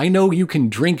me. I know you can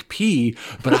drink pee,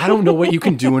 but I don't know what you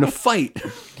can do in a fight.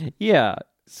 Yeah.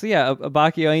 So yeah,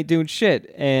 Abbacchio ain't doing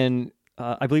shit. And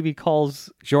I believe he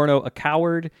calls Giorno a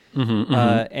coward.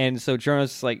 And so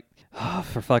Giorno's like, oh,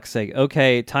 for fuck's sake.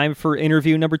 Okay, time for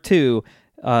interview number 2.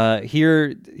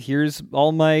 Here's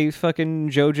all my fucking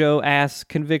JoJo ass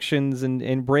convictions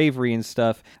and bravery and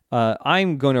stuff.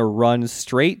 I'm gonna run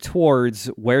straight towards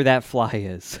where that fly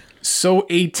is. So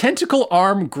a tentacle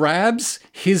arm grabs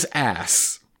his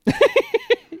ass.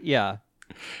 Yeah.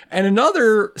 And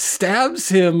another stabs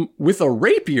him with a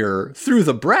rapier through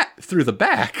the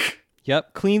back.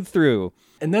 Yep, clean through.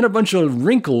 And then a bunch of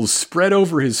wrinkles spread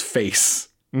over his face.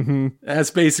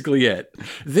 That's basically it.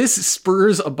 This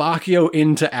spurs Abbacchio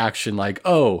into action, like,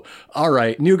 oh, all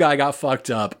right, new guy got fucked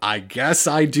up. I guess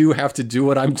I do have to do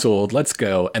what I'm told. Let's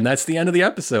go. And that's the end of the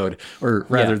episode, or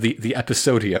rather the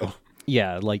episodio.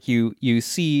 Yeah, like you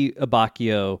see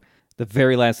Abbacchio. The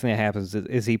very last thing that happens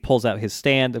is he pulls out his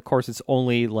stand. Of course, it's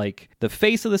only like the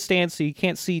face of the stand, so you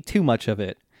can't see too much of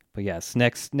it. But yes,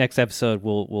 next episode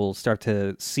we'll start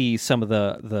to see some of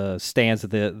the stands of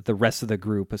the rest of the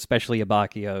group, especially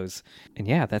Abbacchio's. And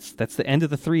yeah, that's the end of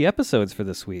the 3 episodes for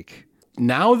this week.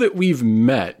 Now that we've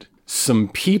met some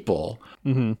people,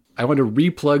 I want to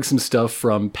replug some stuff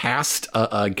from past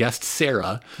guest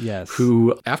Sarah,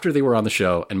 who, after they were on the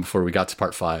show and before we got to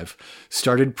part 5,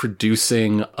 started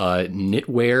producing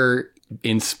knitwear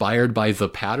inspired by the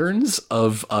patterns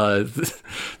of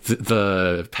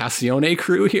the Passione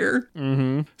crew here.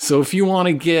 Mm-hmm. So if you want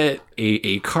to get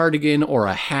a cardigan or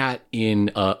a hat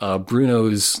in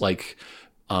Bruno's like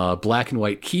black and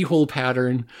white keyhole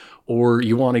pattern, or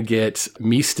you want to get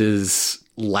Mista's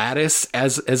lattice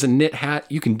as a knit hat,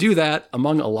 you can do that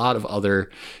among a lot of other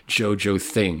JoJo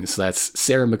things. That's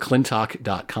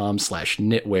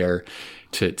sarahmcclintock.com/knitwear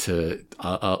to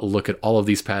look at all of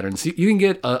these patterns. You can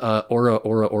get a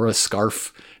Aura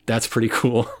scarf. That's pretty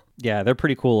cool. Yeah, they're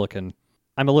pretty cool looking.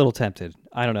 I'm a little tempted.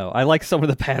 I don't know. I like some of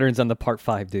the patterns on the Part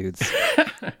 5 dudes.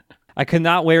 I could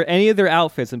not wear any of their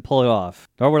outfits and pull it off,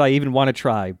 nor would I even want to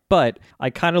try, but I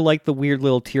kind of like the weird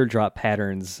little teardrop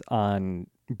patterns on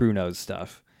Bruno's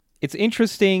stuff. It's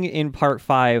interesting in Part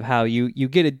 5 how you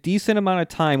get a decent amount of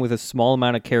time with a small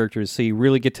amount of characters, so you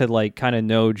really get to like kind of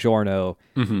know Giorno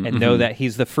and know that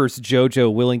he's the first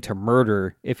JoJo willing to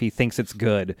murder if he thinks it's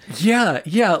good. Yeah,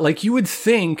 like you would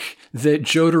think that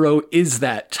Jotaro is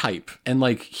that type, and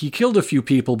like he killed a few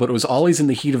people, but it was always in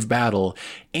the heat of battle,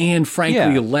 and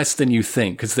frankly less than you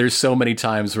think, because there's so many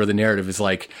times where the narrative is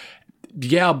like,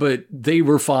 yeah, but they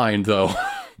were fine though.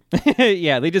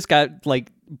 Yeah, they just got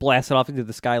like blasted off into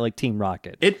the sky like Team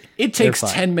Rocket. It takes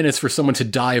 10 minutes for someone to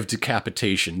die of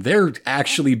decapitation. They're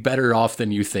actually better off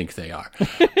than you think they are.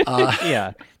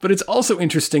 Yeah. But it's also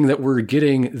interesting that we're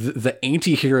getting the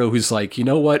anti-hero who's like, you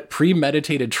know what?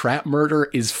 Premeditated trap murder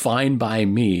is fine by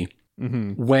me.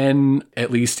 Mm-hmm. When,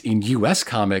 at least in US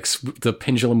comics, the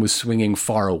pendulum was swinging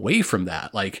far away from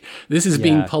that. Like, this is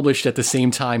being published at the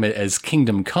same time as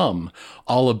Kingdom Come,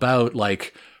 all about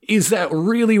like, is that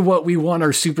really what we want our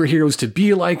superheroes to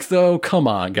be like, though? Come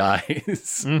on,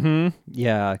 guys. Mm-hmm.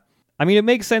 Yeah. I mean, it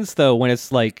makes sense, though, when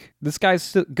it's like, this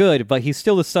guy's good, but he's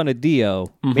still the son of Dio.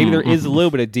 Mm-hmm, maybe there is a little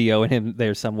bit of Dio in him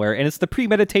there somewhere, and it's the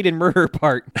premeditated murder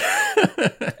part.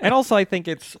 And also, I think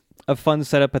it's a fun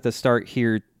setup at the start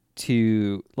here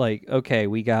to, like, okay,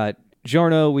 we got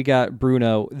Giorno, we got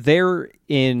Bruno. They're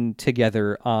in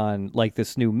together on, like,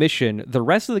 this new mission. The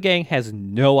rest of the gang has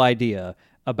no idea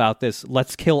about this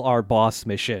let's kill our boss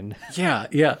mission.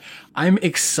 Yeah. I'm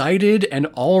excited and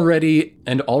already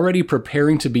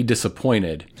preparing to be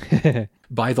disappointed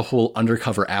by the whole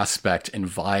undercover aspect and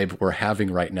vibe we're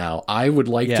having right now. I would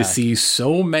like to see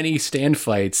so many stand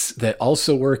fights that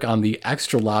also work on the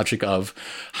extra logic of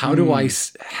how do I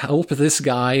help this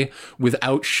guy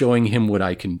without showing him what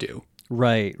I can do.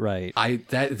 Right.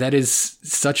 That is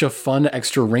such a fun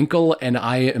extra wrinkle, and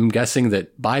I am guessing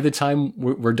that by the time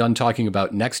we're done talking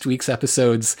about next week's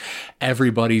episodes,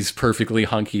 everybody's perfectly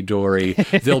hunky-dory.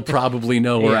 They'll probably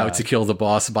know we're out to kill the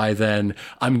boss by then.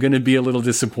 I'm going to be a little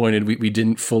disappointed we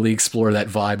didn't fully explore that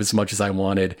vibe as much as I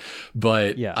wanted,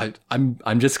 but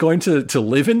I'm just going to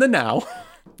live in the now.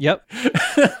 Yep.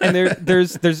 And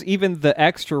there's even the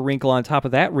extra wrinkle on top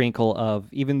of that wrinkle of,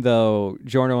 even though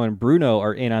Giorno and Bruno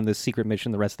are in on this secret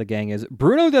mission, the rest of the gang is,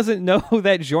 Bruno doesn't know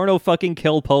that Giorno fucking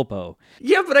killed Popo.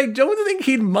 Yeah, but I don't think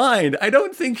he'd mind. I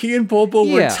don't think he and Popo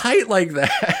were tight like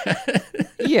that.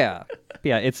 Yeah,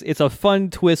 it's a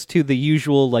fun twist to the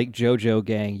usual like JoJo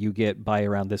gang you get by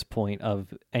around this point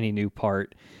of any new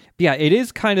part. But yeah, it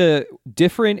is kind of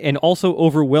different and also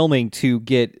overwhelming to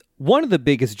get one of the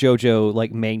biggest JoJo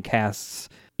like main casts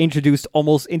introduced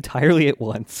almost entirely at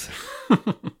once.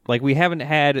 Like, we haven't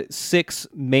had 6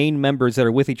 main members that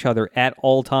are with each other at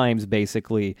all times,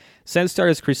 basically, since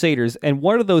Stardust Crusaders, and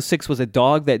one of those 6 was a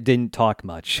dog that didn't talk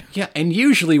much. Yeah, and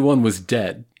usually one was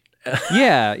dead.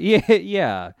 Yeah.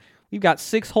 We've got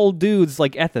 6 whole dudes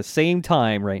like at the same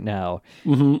time right now.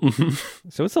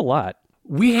 So it's a lot.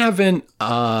 We haven't,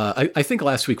 I think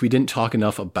last week we didn't talk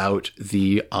enough about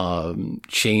the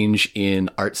change in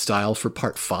art style for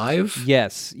Part 5.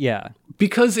 Yes, yeah.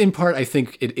 Because in part, I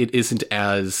think it isn't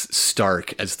as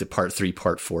stark as the Part 3,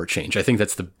 Part 4 change. I think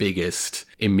that's the biggest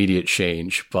immediate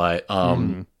change. But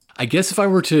I guess if I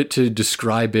were to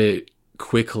describe it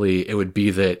quickly, it would be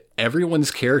that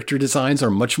everyone's character designs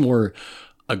are much more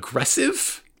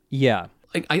aggressive. Yeah.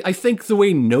 Like, I think the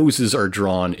way noses are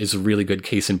drawn is a really good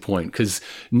case in point, because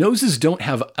noses don't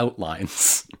have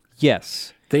outlines.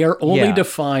 Yes. They are only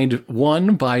defined,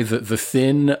 one, by the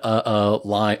thin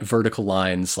vertical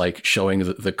lines, like showing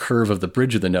the curve of the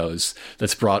bridge of the nose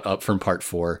that's brought up from Part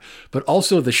 4, but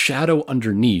also the shadow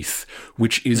underneath,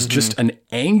 which is just an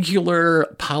angular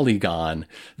polygon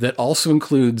that also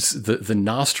includes the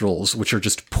nostrils, which are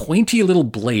just pointy little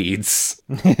blades.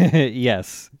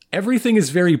 Yes. Everything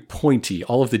is very pointy,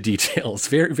 all of the details.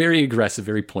 Very, very aggressive,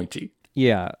 very pointy.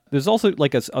 Yeah. There's also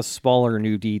like a smaller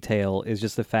new detail is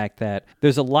just the fact that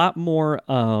there's a lot more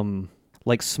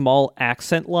like small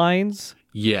accent lines.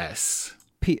 Yes.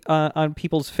 on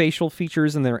people's facial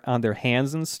features and on their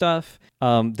hands and stuff.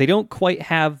 They don't quite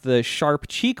have the sharp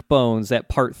cheekbones that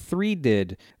part 3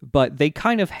 did, but they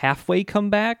kind of halfway come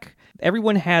back.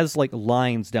 Everyone has like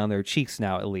lines down their cheeks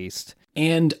now, at least.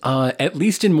 And at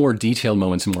least in more detailed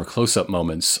moments and more close-up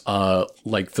moments,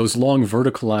 like those long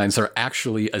vertical lines are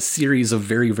actually a series of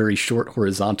very, very short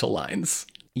horizontal lines.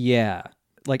 Yeah.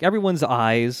 Like everyone's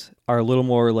eyes are a little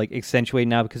more like accentuated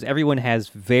now because everyone has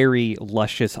very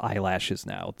luscious eyelashes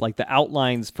now. Like the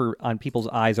outlines on people's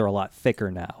eyes are a lot thicker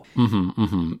now. Mm-hmm,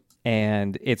 mm-hmm.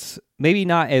 And it's maybe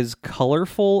not as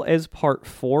colorful as part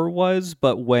 4 was,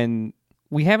 but when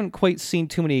we haven't quite seen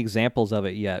too many examples of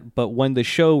it yet, but when the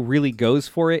show really goes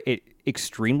for it, it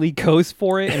extremely goes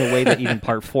for it in a way that even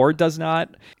part 4 does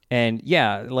not. And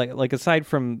yeah, like aside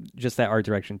from just that art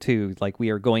direction too, like we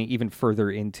are going even further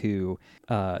into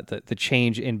the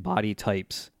change in body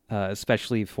types,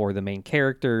 especially for the main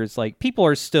characters. Like people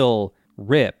are still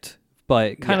ripped,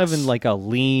 but kind of in like a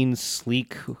lean,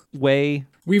 sleek way.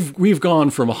 We've gone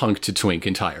from a hunk to twink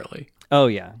entirely. Oh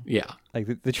yeah, yeah.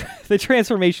 Like the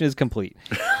transformation is complete.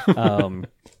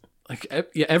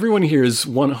 Everyone here is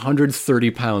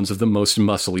 130 pounds of the most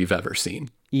muscle you've ever seen.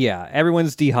 Yeah,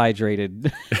 everyone's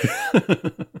dehydrated.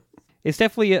 It's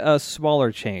definitely a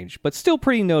smaller change, but still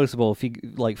pretty noticeable if you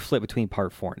like flip between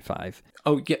part 4 and 5.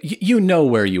 Oh yeah, you know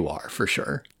where you are for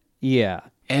sure. Yeah.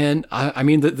 And I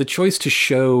mean, the choice to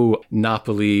show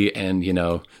Napoli and,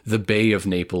 the Bay of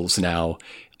Naples now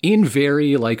in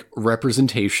very like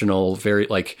representational, very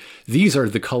like these are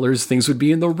the colors things would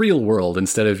be in the real world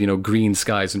instead of, green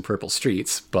skies and purple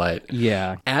streets. But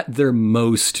yeah, at their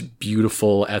most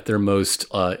beautiful, at their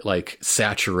most like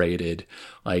saturated,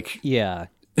 like yeah.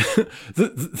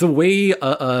 the way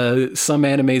some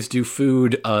animes do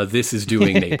food, this is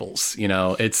doing Naples.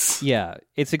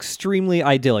 It's extremely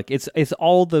idyllic. It's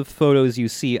all the photos you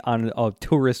see on a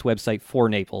tourist website for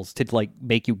Naples to like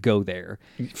make you go there.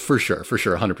 For sure,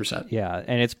 100%. Yeah,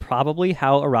 and it's probably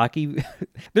how Araki.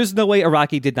 There's no way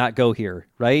Araki did not go here,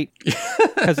 right?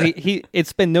 Because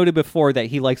it's been noted before that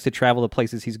he likes to travel to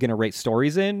places he's going to write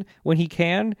stories in when he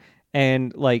can.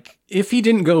 And like, if he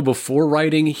didn't go before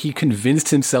writing, he convinced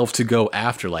himself to go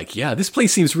after. Like, yeah, this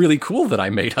place seems really cool that I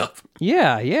made up.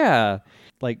 Yeah.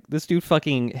 Like, this dude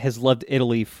fucking has loved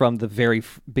Italy from the very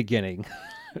beginning.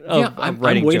 I'm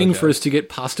waiting for us to get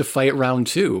Pasta Fight Round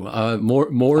 2. More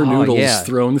noodles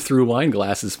thrown through wine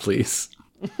glasses, please.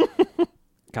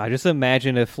 God, just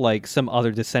imagine if like some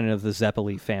other descendant of the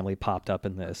Zeppeli family popped up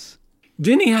in this.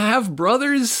 Didn't he have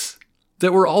brothers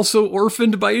that were also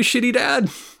orphaned by a shitty dad?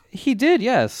 He did,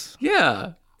 yes.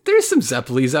 Yeah. There's some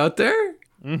Zeppelis out there.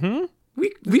 Mm-hmm.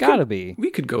 We gotta be.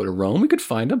 We could go to Rome. We could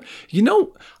find them.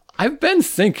 I've been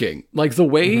thinking, like, the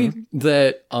way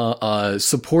that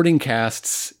supporting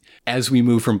casts, as we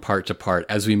move from part to part,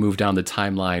 as we move down the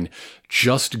timeline,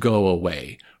 just go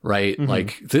away, right? Mm-hmm.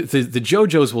 Like, the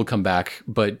JoJos will come back,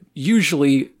 but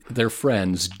usually their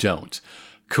friends don't.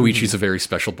 Koichi's a very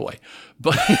special boy.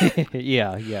 But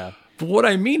yeah. But what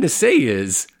I mean to say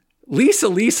is,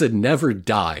 Lisa never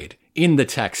died, in the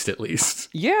text at least.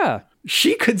 Yeah.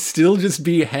 She could still just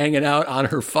be hanging out on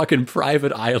her fucking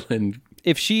private island.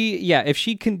 If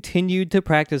she continued to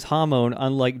practice Hamon,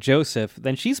 unlike Joseph,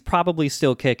 then she's probably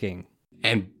still kicking.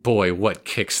 And boy, what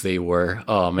kicks they were.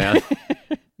 Oh, man.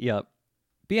 Yep.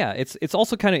 But yeah, it's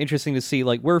also kind of interesting to see,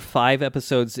 like, we're 5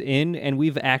 episodes in, and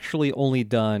we've actually only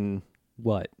done,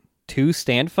 2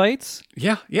 stand fights?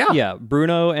 Yeah. Yeah,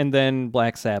 Bruno and then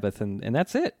Black Sabbath, and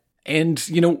that's it. And,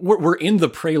 we're in the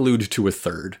prelude to a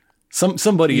third.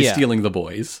 Somebody is stealing the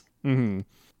boys. Mm-hmm.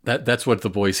 That's what The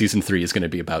Boys Season 3 is going to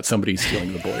be about. Somebody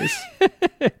stealing the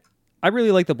boys. I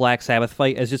really like the Black Sabbath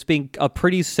fight as just being a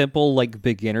pretty simple, like,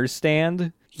 beginner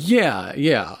stand.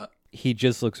 Yeah. He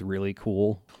just looks really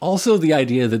cool. Also, the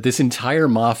idea that this entire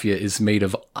mafia is made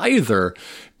of either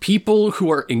people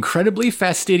who are incredibly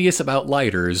fastidious about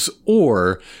lighters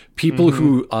or people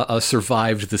who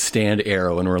survived the stand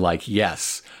arrow and were like,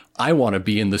 yes, I want to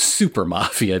be in the super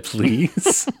mafia,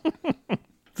 please.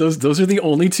 Those are the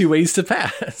only 2 ways to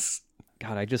pass.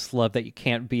 God, I just love that you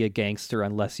can't be a gangster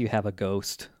unless you have a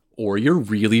ghost. Or you're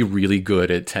really, really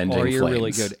good at tending flames. Or you're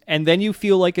really good. And then you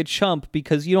feel like a chump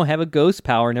because you don't have a ghost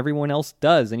power and everyone else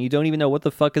does, and you don't even know what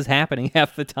the fuck is happening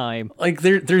half the time. Like,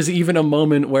 there's even a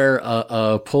moment where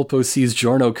Pulpo sees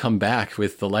Giorno come back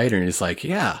with the lighter, and he's like,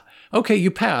 yeah, okay,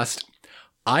 you passed.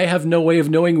 I have no way of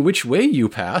knowing which way you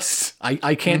passed.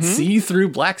 I can't see through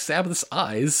Black Sabbath's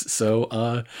eyes,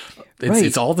 so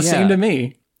it's all the same to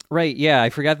me. Right, yeah, I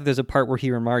forgot that there's a part where he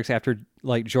remarks after,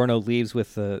 like, Giorno leaves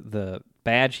with the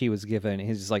badge he was given,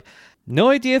 he's just like, No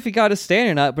idea if he got a stand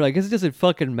or not, but I guess it doesn't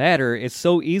fucking matter. It's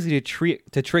so easy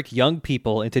to trick young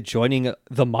people into joining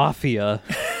the mafia.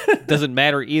 Doesn't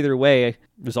matter either way.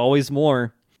 There's always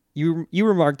more. You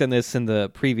remarked on this in the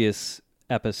previous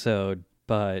episode,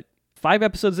 but 5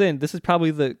 episodes in, this is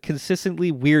probably the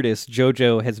consistently weirdest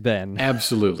JoJo has been.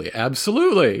 Absolutely.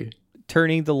 Absolutely.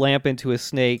 Turning the lamp into a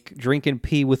snake, drinking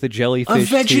pee with a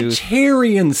jellyfish A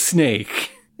vegetarian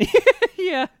snake.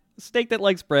 Yeah, a snake that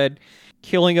likes bread.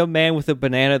 Killing a man with a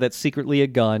banana that's secretly a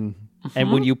gun.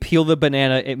 And when you peel the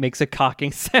banana, it makes a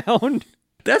cocking sound.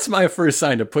 That's my first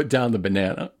sign to put down the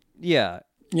banana. Yeah.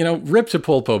 You know, rip to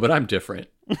Pulpo, but I'm different.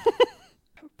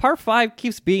 Part 5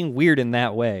 keeps being weird in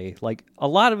that way. Like, a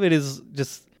lot of it is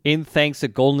just in thanks to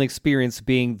Golden Experience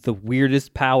being the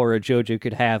weirdest power a JoJo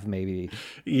could have, maybe.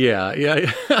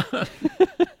 Yeah.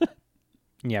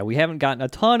 Yeah, we haven't gotten a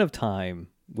ton of time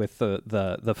with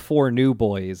the 4 new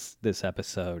boys this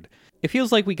episode. It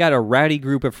feels like we got a rowdy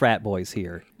group of frat boys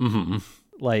here. Mm-hmm.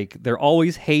 Like, they're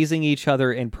always hazing each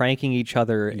other and pranking each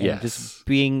other and just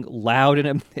being loud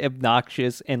and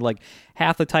obnoxious, and like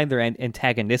half the time they're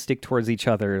antagonistic towards each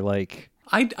other. Like,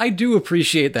 I do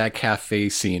appreciate that cafe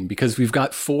scene because we've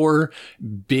got 4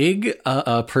 big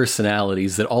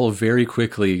personalities that all very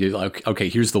quickly, like, okay,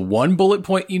 here's the one bullet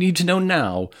point you need to know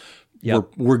now.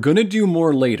 Yep. We're going to do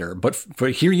more later, but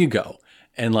here you go.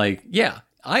 And like, yeah,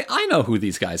 I know who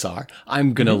these guys are.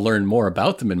 I'm going to learn more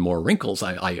about them and more wrinkles.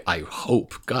 I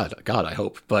hope. God, I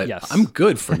hope. But yes. I'm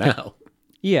good for now.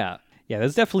 Yeah,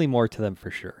 there's definitely more to them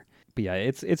for sure. But yeah,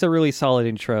 it's a really solid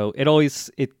intro.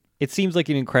 It seems like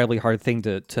an incredibly hard thing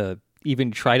to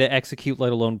even try to execute,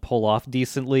 let alone pull off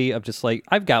decently, of just like,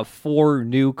 I've got 4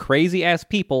 new crazy ass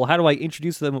people. How do I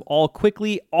introduce them all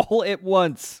quickly, all at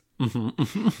once?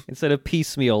 Instead of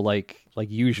piecemeal like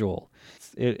usual.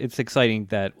 It's exciting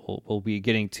that we'll be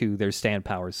getting to their stand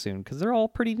powers soon, because they're all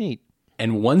pretty neat.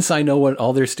 And once I know what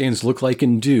all their stands look like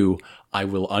and do, I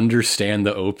will understand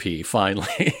the OP,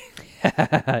 finally.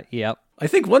 Yep. I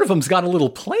think one of them's got a little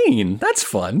plane. That's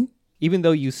fun. Even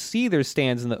though you see their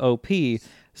stands in the OP,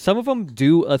 some of them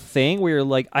do a thing where you're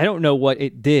like, I don't know what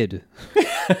it did.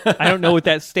 I don't know what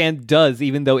that stand does,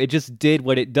 even though it just did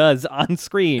what it does on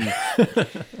screen.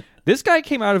 This guy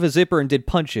came out of a zipper and did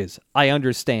punches. I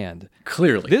understand.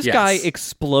 Clearly, this guy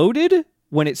exploded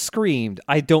when it screamed.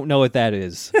 I don't know what that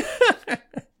is.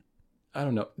 I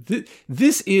don't know.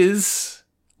 This is,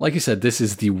 like you said, this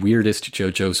is the weirdest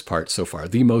JoJo's part so far.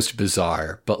 The most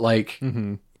bizarre. But like,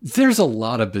 there's a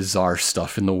lot of bizarre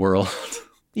stuff in the world.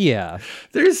 Yeah.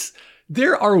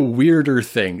 There are weirder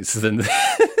things than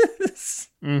this.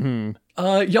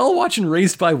 Y'all watching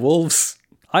Raised by Wolves?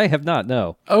 I have not,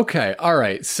 no. Okay, all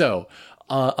right. So,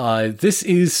 this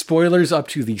is spoilers up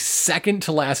to the second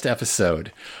to last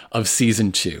episode of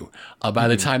season 2. By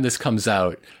the time this comes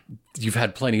out, you've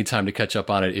had plenty of time to catch up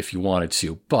on it if you wanted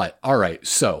to. But, all right,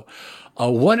 so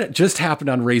what just happened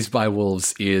on Raised by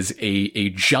Wolves is a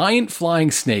giant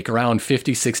flying snake around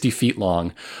 50, 60 feet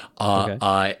long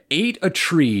ate a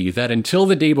tree that until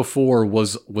the day before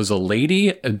was a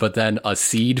lady, but then a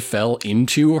seed fell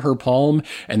into her palm,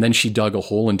 and then she dug a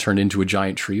hole and turned into a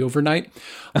giant tree overnight.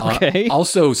 Okay.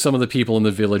 Also, some of the people in the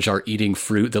village are eating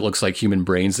fruit that looks like human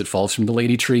brains that falls from the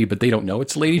lady tree, but they don't know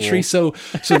it's a lady tree. So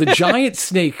the giant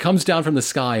snake comes down from the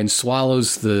sky and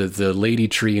swallows the lady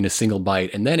tree in a single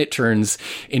bite, and then it turns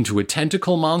into a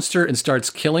tentacle monster and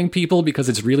starts killing people because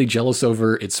it's really jealous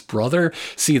over its brother.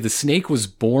 See, the snake was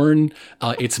born.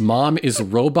 Its mom is a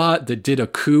robot that did a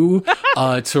coup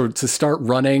to start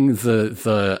running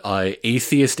the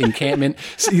atheist encampment.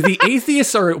 See, the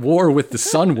atheists are at war with the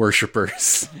sun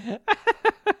worshippers.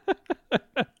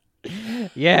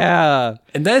 Yeah.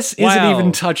 And this isn't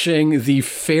even touching the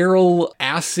feral,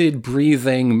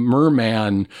 acid-breathing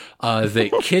merman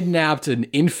that kidnapped an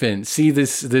infant. See,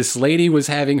 this lady was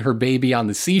having her baby on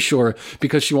the seashore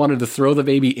because she wanted to throw the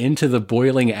baby into the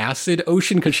boiling acid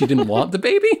ocean because she didn't want the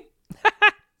baby.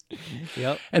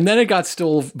 Yep. And then it got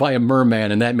stolen by a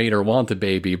merman, and that made her want the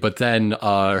baby. But then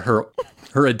her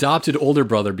adopted older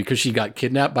brother, because she got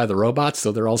kidnapped by the robots,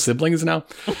 so they're all siblings now.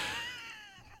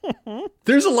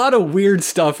 There's a lot of weird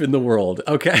stuff in the world,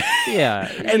 okay?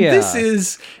 Yeah. And this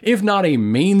is, if not a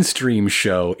mainstream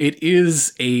show, it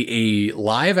is a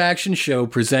live action show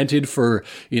presented for,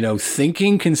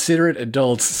 thinking, considerate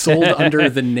adults, sold under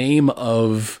the name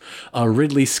of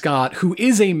Ridley Scott, who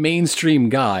is a mainstream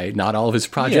guy. Not all of his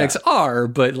projects are,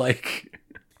 but like...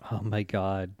 Oh my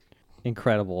God.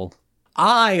 Incredible.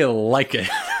 I like it.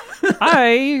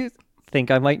 I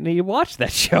think I might need to watch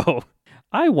that show.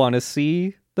 I want to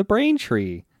see the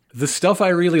Braintree. The stuff I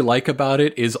really like about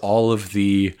it is all of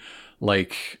the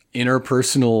like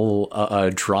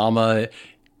interpersonal drama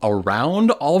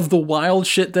around all of the wild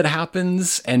shit that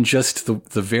happens, and just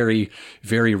the very,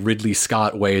 very Ridley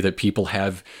Scott way that people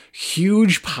have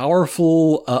huge,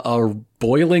 powerful,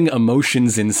 boiling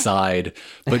emotions inside,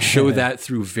 but show that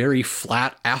through very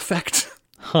flat affect.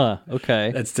 Huh,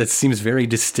 okay. That seems very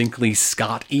distinctly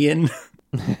Scott-ian.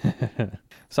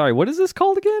 Sorry, what is this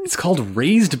called again? It's called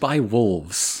Raised by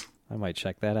Wolves. I might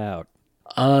check that out.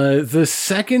 The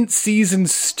second season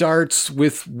starts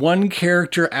with one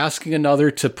character asking another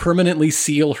to permanently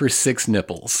seal her 6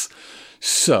 nipples.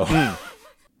 So...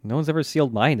 No one's ever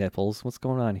sealed my nipples. What's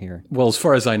going on here? Well, as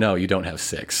far as I know, you don't have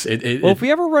 6. If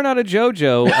we ever run out of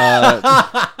JoJo...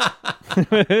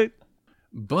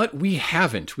 But we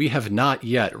haven't. We have not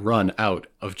yet run out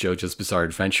of JoJo's Bizarre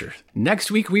Adventure. Next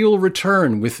week, we will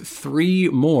return with 3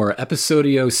 more.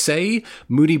 Episodio 6,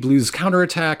 Moody Blues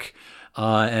Counterattack,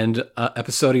 and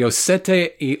Episodio 7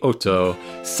 y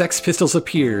 8, Sex Pistols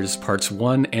Appears, Parts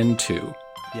 1 and 2.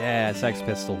 Yeah, Sex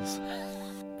Pistols.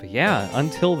 But yeah,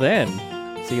 until then,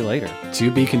 see you later.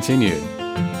 To be continued.